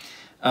 Okay.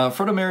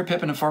 Frodo, Merry,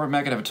 Pippin, and Farmer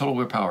Maggot have a total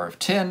willpower of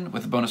 10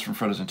 with the bonus from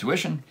Frodo's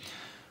intuition.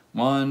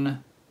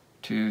 1,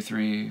 2,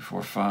 3,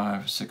 4,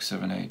 5, 6,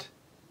 7, 8.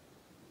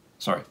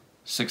 Sorry,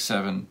 6,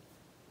 7.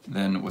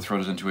 Then with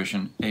Frodo's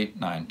intuition, 8,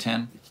 9,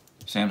 10.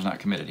 Sam's not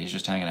committed. He's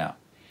just hanging out.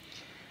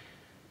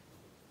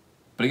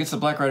 But against the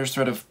Black Rider's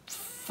threat of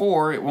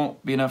 4, it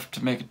won't be enough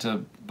to make it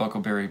to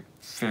Buckleberry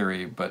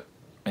Ferry, but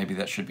maybe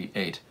that should be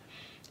 8.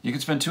 You can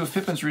spend 2 of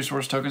Pippin's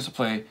resource tokens to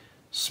play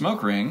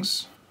Smoke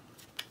Rings,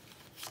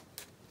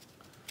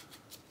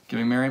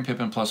 giving Merry and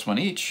Pippin +1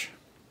 each,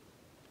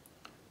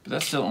 but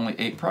that's still only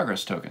 8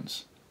 progress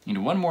tokens. You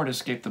need 1 more to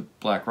escape the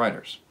Black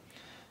Riders.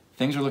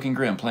 Things are looking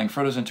grim. Playing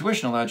Frodo's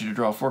intuition allowed you to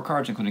draw 4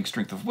 cards, including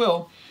Strength of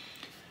Will,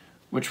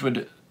 which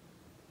would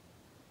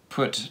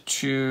put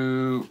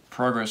 2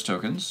 progress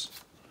tokens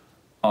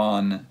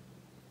on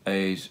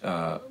a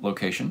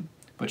location,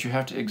 but you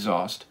have to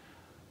exhaust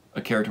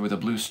a character with a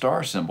blue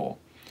star symbol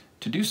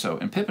to do so,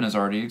 and Pippin is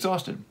already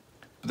exhausted.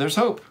 But there's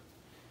hope.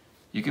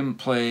 You can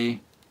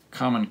play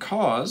Common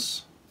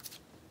Cause.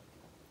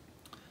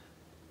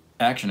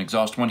 Action,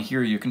 exhaust 1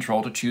 hero you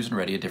control to choose and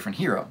ready a different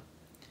hero,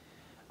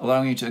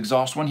 allowing you to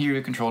exhaust 1 hero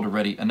you control to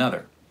ready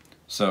another.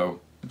 So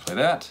we play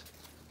that.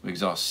 We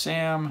exhaust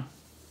Sam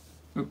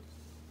to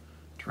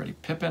ready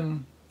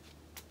Pippin,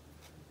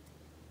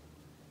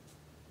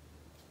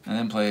 and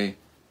then play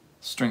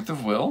Strength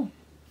of Will.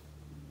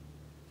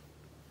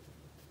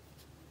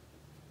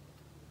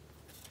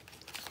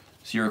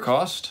 0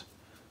 cost,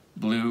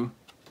 blue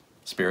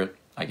spirit,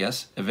 I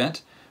guess,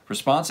 event.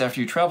 Response,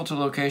 after you travel to a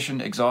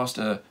location, exhaust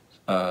a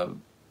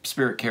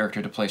spirit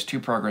character to place 2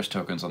 progress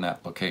tokens on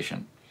that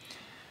location.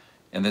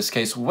 In this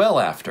case, well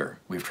after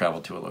we've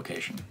traveled to a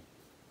location.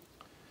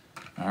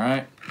 All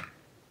right.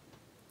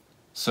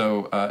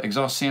 So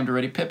exhaust Sam to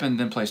ready Pippin,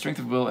 then play Strength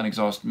of Will and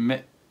exhaust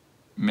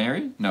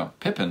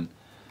Pippin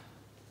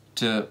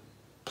to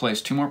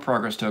place 2 more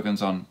progress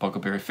tokens on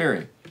Buckleberry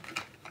Ferry.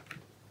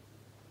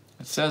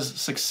 It says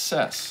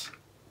success.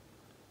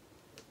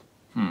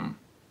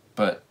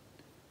 But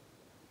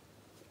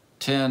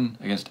 10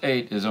 against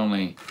 8 is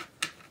only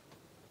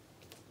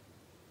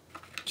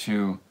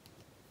 2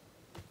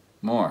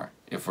 more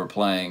if we're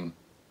playing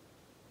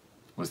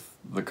with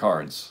the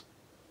cards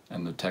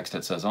and the text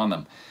it says on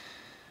them.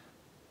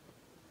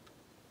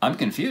 I'm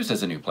confused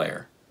as a new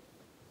player.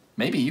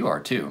 Maybe you are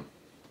too.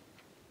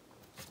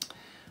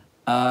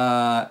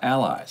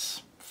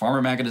 Allies.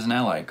 Farmer Maggot is an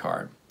allied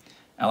card.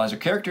 Allies are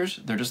characters.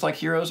 They're just like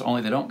heroes,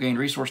 only they don't gain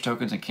resource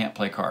tokens and can't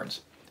play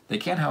cards. They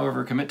can,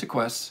 however, commit to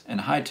quests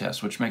and hide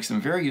tests, which makes them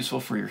very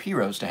useful for your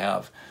heroes to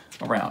have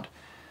around.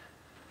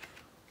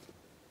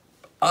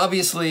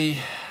 Obviously,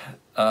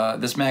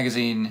 this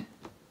magazine,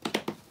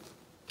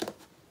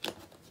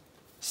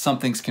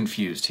 something's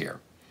confused here.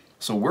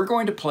 So we're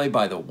going to play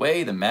by the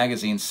way the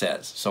magazine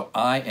says. So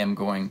I am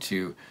going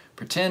to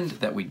pretend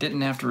that we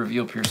didn't have to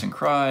reveal Piercing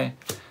Cry,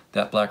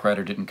 that Black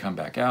Rider didn't come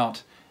back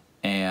out,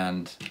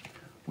 and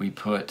we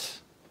put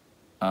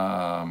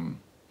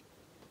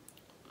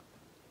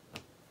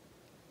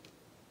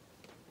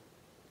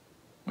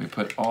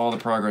all the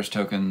progress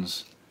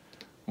tokens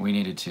we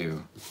needed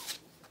to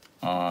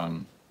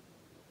on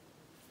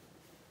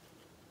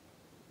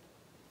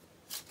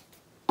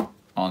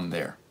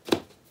there.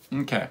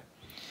 Okay.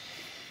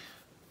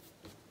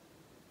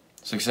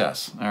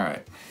 Success. All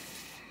right.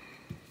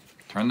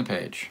 Turn the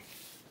page.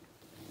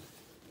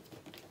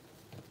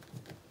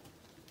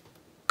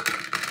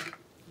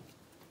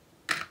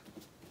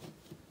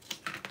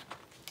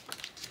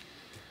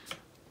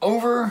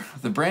 Over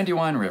the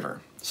Brandywine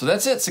River. So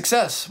that's it.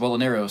 Success. Well, a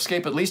narrow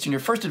escape, at least in your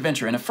first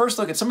adventure, and a first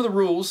look at some of the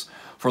rules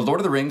for Lord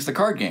of the Rings, the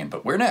card game.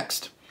 But where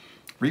next?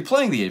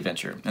 Replaying the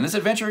adventure. In this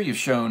adventure, we've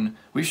shown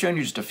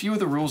you just a few of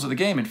the rules of the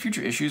game. In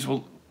future issues,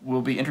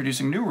 we'll be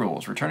introducing new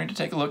rules, returning to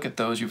take a look at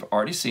those you've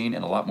already seen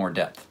in a lot more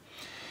depth.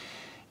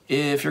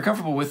 If you're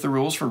comfortable with the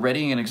rules for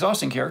readying and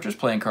exhausting characters,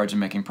 playing cards, and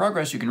making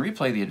progress, you can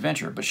replay the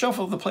adventure, but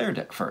shuffle the player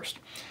deck first,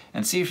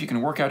 and see if you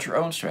can work out your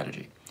own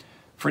strategy.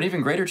 For an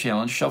even greater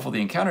challenge, shuffle the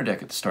encounter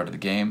deck at the start of the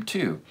game,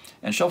 too,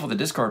 and shuffle the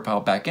discard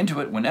pile back into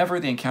it whenever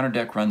the encounter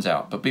deck runs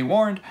out. But be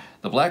warned,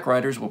 the Black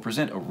Riders will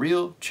present a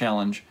real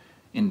challenge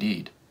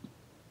indeed.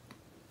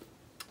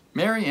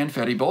 Mary and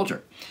Fatty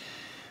Bolger.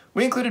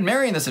 We included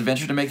Mary in this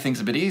adventure to make things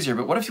a bit easier,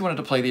 but what if you wanted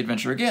to play the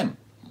adventure again?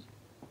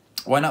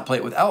 Why not play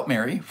it without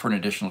Mary for an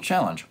additional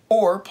challenge,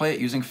 or play it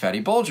using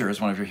Fatty Bolger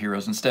as one of your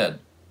heroes instead?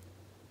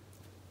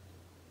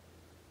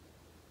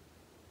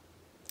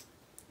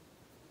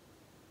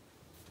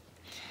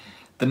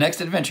 The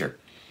next adventure.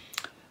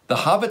 The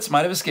hobbits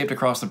might have escaped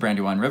across the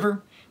Brandywine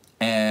River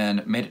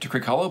and made it to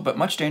Crick Hollow, but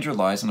much danger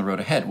lies on the road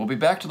ahead. We'll be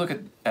back to look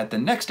at the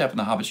next step in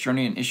the hobbit's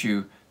journey in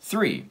issue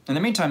 3. In the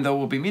meantime, though,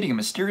 we'll be meeting a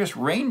mysterious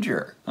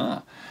ranger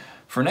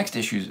for the next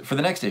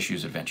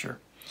issue's adventure.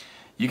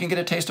 You can get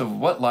a taste of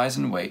what lies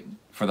in wait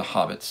for the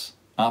hobbits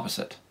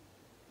opposite.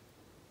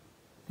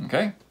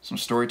 Okay, some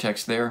story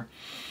text there.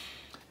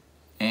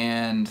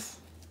 And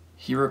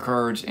hero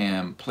cards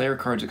and player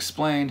cards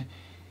explained.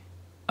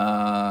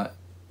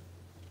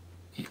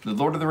 The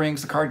Lord of the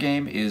Rings, the card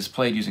game, is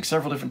played using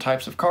several different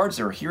types of cards.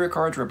 There are hero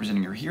cards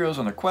representing your heroes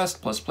on their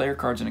quest, plus player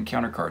cards and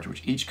encounter cards,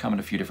 which each come in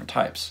a few different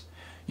types.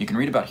 You can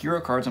read about hero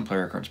cards and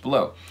player cards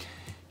below.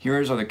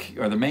 Heroes are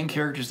the main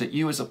characters that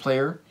you as a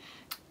player...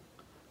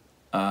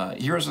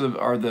 Heroes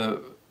are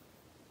the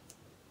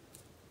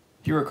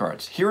hero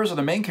cards. Heroes are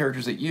the main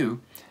characters that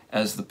you,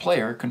 as the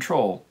player,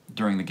 control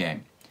during the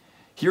game.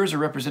 Heroes are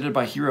represented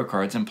by hero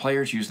cards, and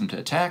players use them to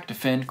attack,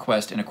 defend,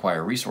 quest, and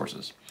acquire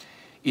resources.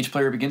 Each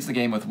player begins the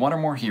game with one or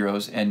more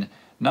heroes, and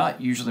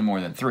not usually more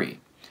than 3,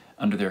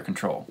 under their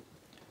control.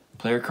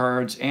 Player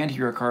cards and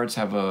hero cards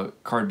have a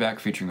card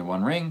back featuring the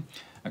One Ring.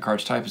 A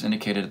card's type is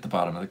indicated at the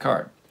bottom of the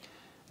card.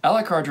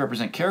 Ally cards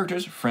represent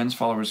characters, friends,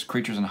 followers,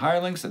 creatures, and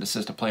hirelings that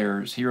assist a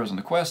player's heroes on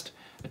the quest.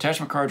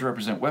 Attachment cards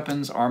represent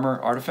weapons, armor,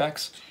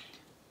 artifacts.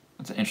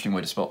 That's an interesting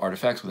way to spell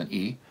artifacts with an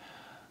E.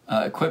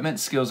 Equipment,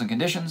 skills, and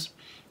conditions.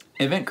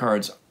 Event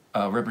cards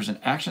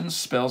represent actions,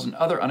 spells, and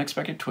other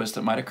unexpected twists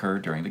that might occur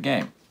during the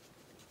game.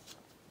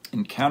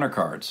 Encounter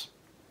cards.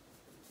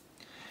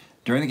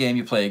 During the game,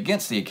 you play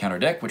against the encounter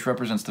deck, which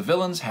represents the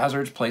villains,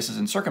 hazards, places,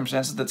 and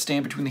circumstances that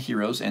stand between the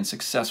heroes and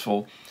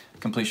successful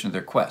completion of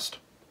their quest.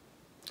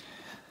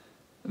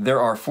 There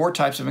are 4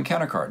 types of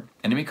encounter card: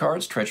 enemy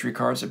cards, treachery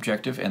cards,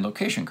 objective, and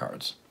location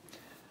cards.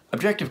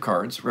 Objective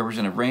cards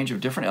represent a range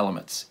of different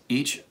elements,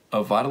 each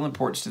of vital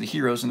importance to the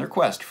heroes in their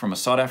quest, from a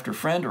sought-after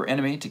friend or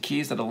enemy to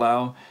keys that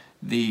allow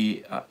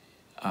the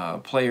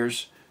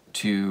players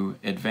to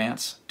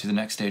advance to the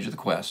next stage of the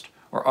quest,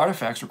 or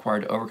artifacts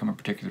required to overcome a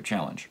particular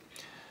challenge.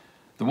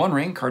 The One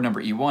Ring, card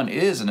number E1,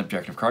 is an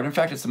objective card. In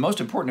fact, it's the most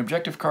important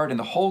objective card in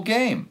the whole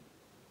game.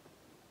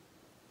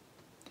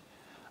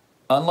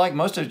 Unlike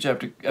most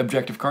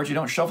objective cards, you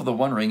don't shuffle the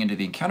One Ring into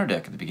the encounter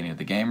deck at the beginning of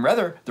the game.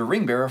 Rather, the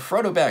ring bearer,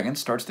 Frodo Baggins,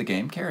 starts the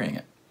game carrying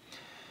it.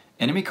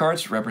 Enemy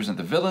cards represent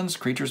the villains,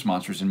 creatures,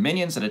 monsters, and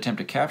minions that attempt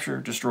to capture,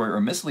 destroy,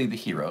 or mislead the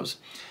heroes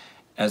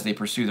as they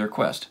pursue their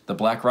quest. The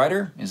Black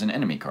Rider is an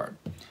enemy card.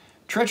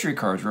 Treachery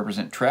cards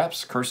represent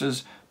traps,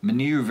 curses,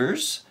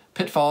 maneuvers,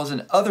 pitfalls,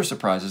 and other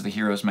surprises the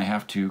heroes may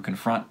have to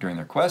confront during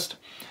their quest.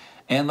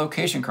 And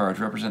location cards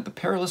represent the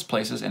perilous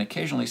places and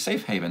occasionally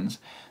safe havens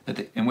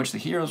in which the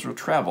heroes will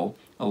travel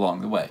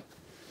along the way.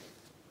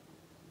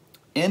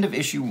 End of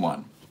issue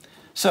 1.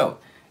 So,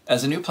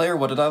 as a new player,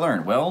 what did I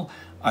learn? Well,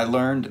 I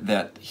learned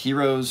that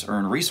heroes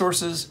earn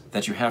resources,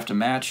 that you have to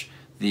match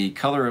the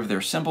color of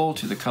their symbol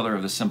to the color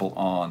of the symbol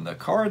on the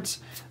cards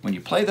when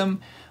you play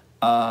them.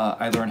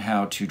 I learned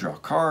how to draw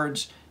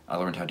cards, I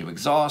learned how to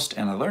exhaust,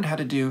 and I learned how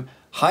to do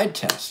hide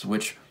tests,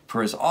 which,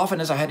 for as often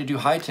as I had to do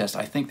hide tests,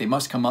 I think they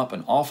must come up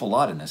an awful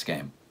lot in this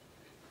game.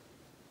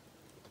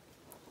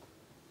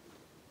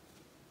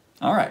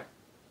 All right.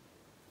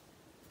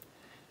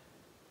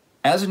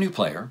 As a new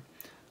player,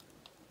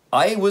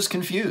 I was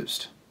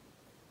confused.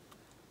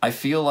 I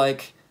feel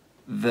like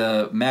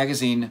the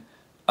magazine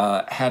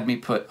had me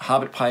put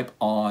Hobbit Pipe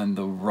on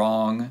the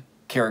wrong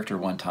character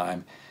one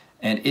time,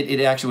 and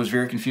it actually was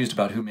very confused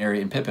about who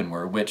Merry and Pippin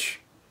were, which,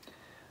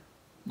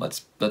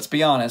 let's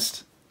be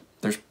honest,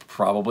 there's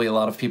probably a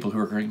lot of people who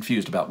are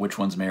confused about which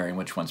one's Merry and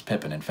which one's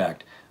Pippin. In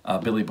fact,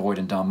 Billy Boyd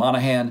and Don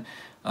Monahan,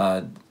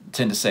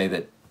 tend to say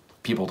that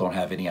people don't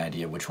have any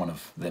idea which one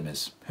of them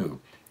is who.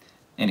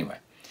 Anyway.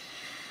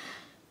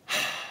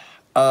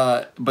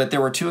 But there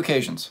were two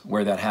occasions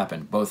where that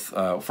happened. Both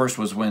first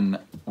was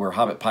where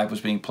Hobbit Pipe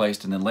was being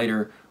placed, and then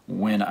later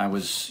when I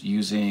was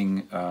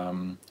using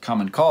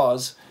Common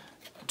Cause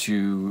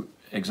to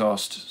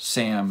exhaust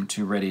Sam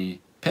to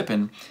ready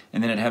Pippin,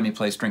 and then it had me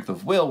play Strength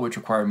of Will, which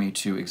required me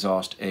to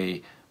exhaust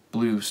a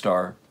Blue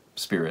Star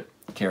Spirit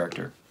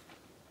character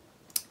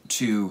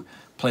to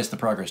place the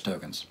progress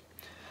tokens.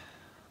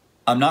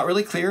 I'm not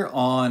really clear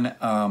on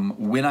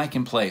when I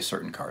can play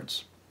certain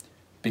cards,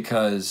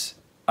 because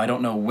I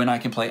don't know when I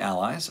can play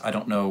allies. I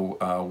don't know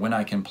when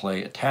I can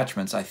play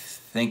attachments. I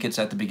think it's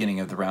at the beginning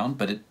of the round,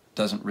 but it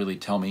doesn't really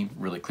tell me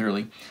really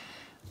clearly.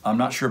 I'm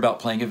not sure about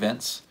playing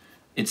events.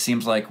 It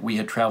seems like we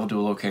had traveled to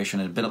a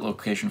location and had been at a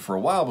location for a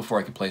while before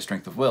I could play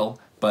Strength of Will,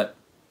 but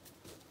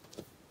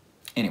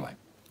anyway.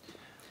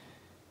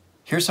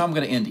 Here's how I'm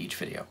going to end each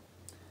video.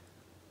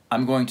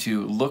 I'm going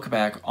to look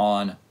back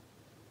on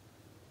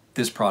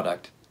this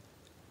product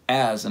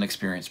as an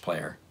experienced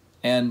player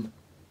and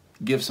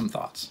give some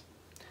thoughts.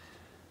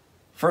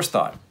 First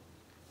thought,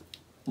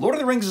 Lord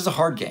of the Rings is a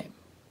hard game.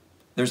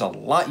 There's a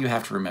lot you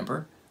have to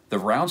remember. The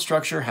round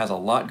structure has a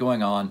lot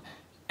going on,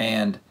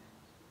 and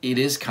it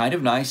is kind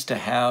of nice to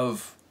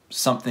have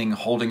something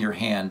holding your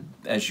hand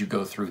as you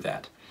go through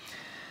that.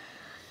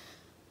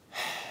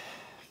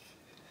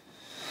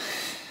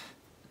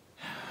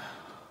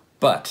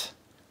 But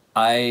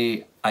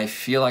I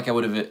feel like I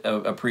would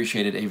have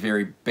appreciated a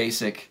very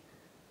basic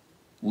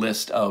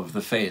list of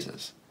the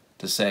phases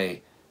to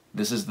say,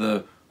 this is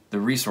the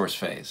resource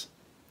phase.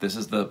 This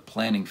is the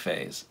planning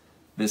phase.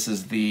 This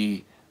is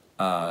the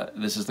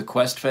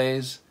quest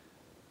phase,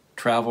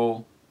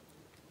 travel,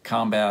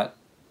 combat,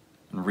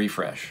 and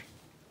refresh.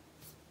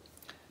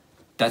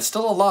 That's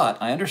still a lot,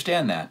 I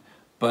understand that,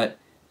 but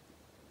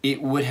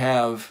it would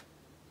have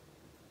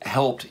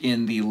helped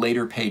in the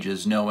later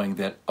pages knowing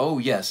that, oh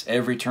yes,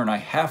 every turn I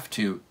have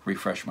to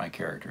refresh my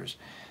characters.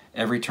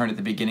 Every turn at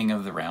the beginning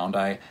of the round,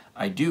 I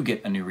do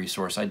get a new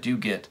resource, I do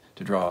get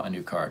to draw a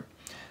new card.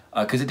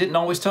 Because it didn't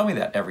always tell me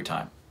that every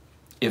time.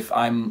 If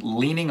I'm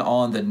leaning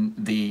on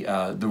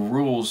the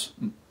rules,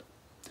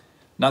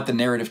 not the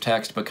narrative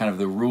text, but kind of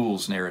the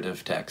rules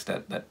narrative text,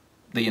 that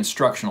the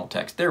instructional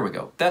text, there we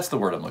go, that's the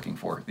word I'm looking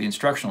for, the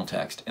instructional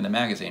text in the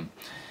magazine.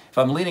 If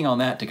I'm leaning on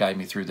that to guide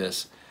me through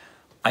this,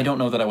 I don't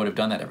know that I would have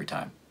done that every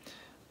time.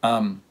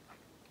 The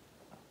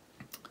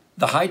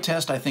high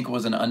test, I think,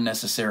 was an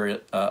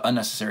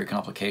unnecessary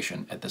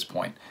complication at this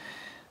point,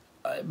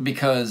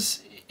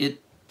 because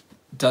it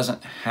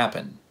doesn't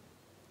happen,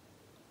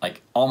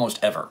 like, almost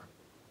ever.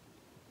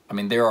 I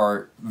mean, there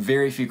are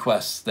very few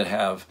quests that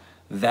have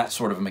that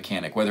sort of a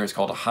mechanic, whether it's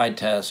called a hide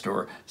test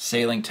or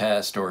sailing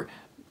test or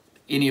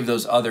any of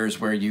those others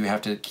where you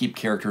have to keep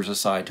characters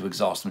aside to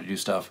exhaust them to do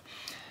stuff.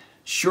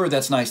 Sure,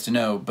 that's nice to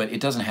know, but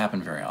it doesn't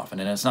happen very often,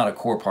 and it's not a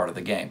core part of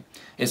the game.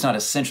 It's not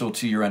essential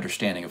to your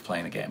understanding of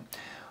playing the game.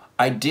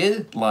 I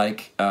did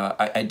like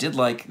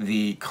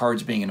the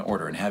cards being in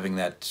order and having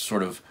that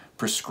sort of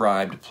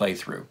prescribed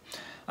playthrough.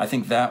 I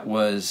think that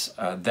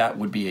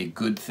would be a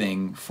good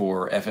thing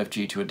for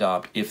FFG to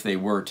adopt if they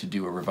were to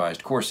do a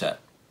revised core set.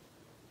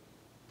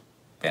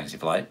 Fantasy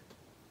Flight,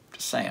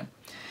 just saying.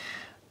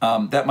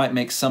 That might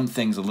make some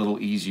things a little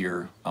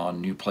easier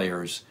on new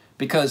players,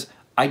 because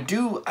I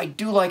do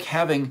like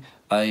having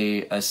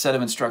a set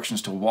of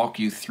instructions to walk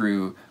you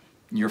through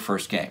your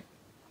first game.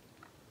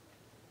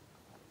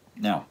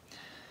 Now,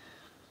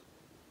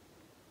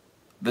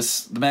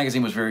 the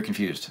magazine was very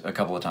confused a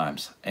couple of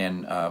times,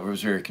 and it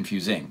was very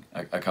confusing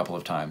a couple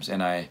of times,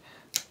 and I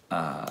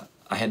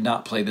had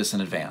not played this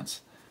in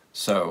advance,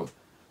 so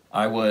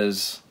at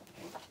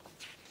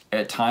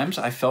times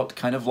I felt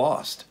kind of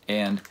lost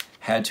and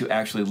had to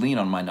actually lean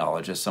on my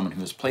knowledge as someone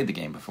who has played the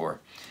game before.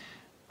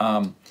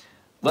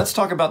 Let's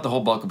talk about the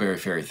whole Buckleberry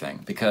Fairy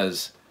thing,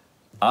 because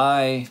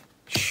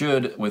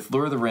with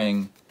Lure of the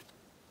Ring,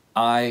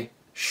 I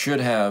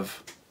should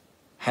have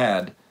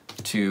had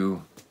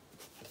to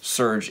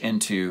surge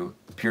into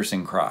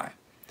Piercing Cry.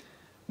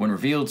 When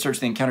revealed, search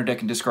the encounter deck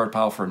and discard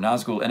pile for a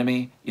Nazgul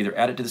enemy, either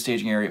add it to the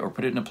staging area or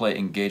put it into play,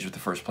 engage with the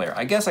first player.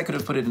 I guess I could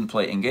have put it in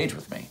play, engage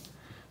with me,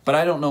 but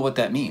I don't know what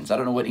that means. I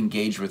don't know what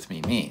engage with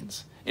me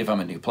means if I'm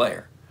a new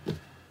player.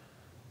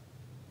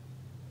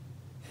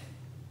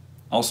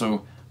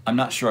 Also, I'm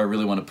not sure I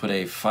really want to put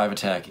a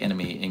 5-attack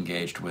enemy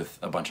engaged with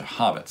a bunch of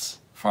hobbits.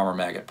 Farmer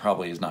Maggot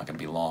probably is not going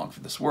to be long for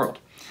this world,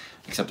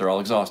 except they're all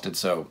exhausted,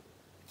 so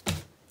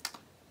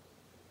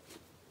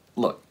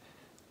look,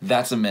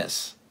 that's a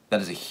miss.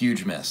 That is a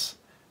huge miss.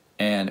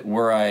 And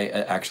were I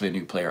actually a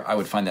new player, I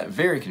would find that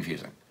very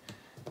confusing,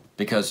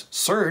 because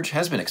Surge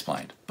has been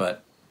explained,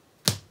 but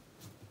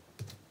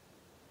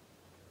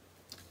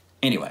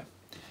anyway.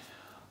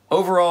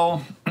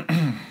 Overall,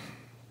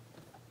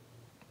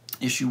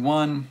 issue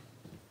 1,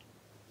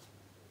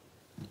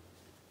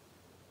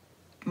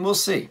 we'll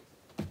see.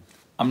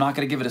 I'm not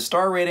going to give it a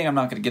star rating, I'm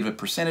not going to give it a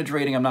percentage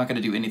rating, I'm not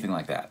going to do anything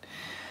like that.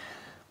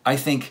 I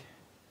think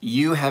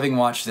you, having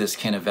watched this,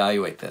 can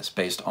evaluate this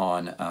based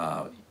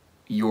on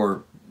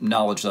your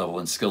knowledge level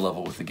and skill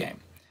level with the game.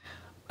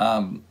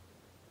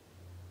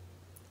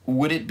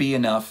 Would it be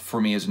enough for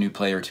me as a new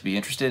player to be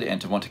interested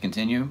and to want to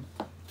continue?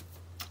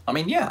 I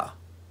mean, yeah.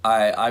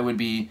 I would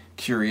be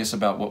curious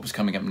about what was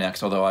coming up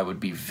next, although I would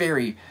be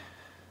very,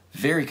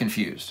 very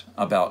confused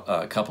about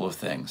a couple of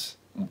things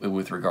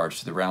with regards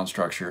to the round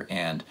structure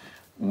and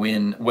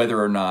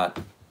whether or not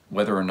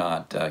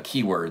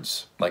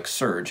keywords like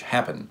surge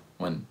happen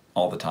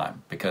all the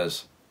time,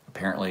 because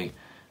apparently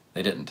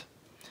they didn't.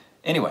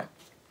 Anyway,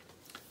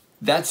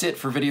 that's it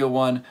for video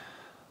 1.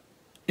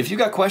 If you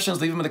got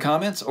questions, leave them in the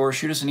comments or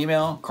shoot us an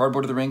email,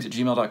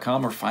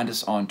 cardboardoftherings@gmail.com, or find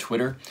us on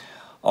Twitter.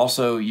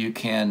 Also, you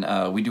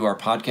can, we do our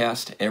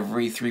podcast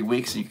every 3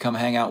 weeks. You can come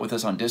hang out with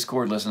us on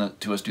Discord, listen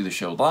to us do the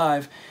show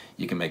live.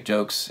 You can make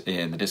jokes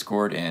in the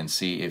Discord and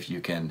see if you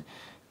can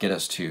get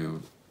us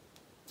to,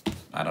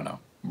 I don't know,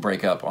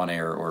 break up on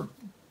air or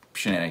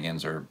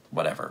shenanigans or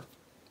whatever.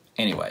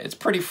 Anyway, it's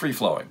pretty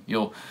free-flowing.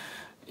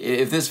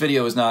 If this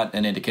video is not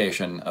an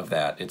indication of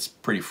that, it's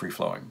pretty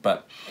free-flowing.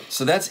 But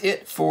so that's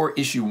it for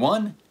issue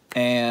 1.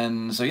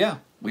 And so yeah,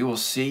 we will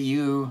see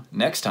you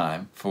next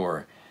time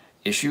for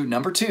issue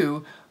number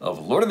 2 of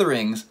Lord of the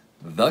Rings,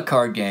 the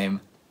card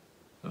game,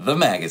 the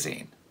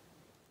magazine.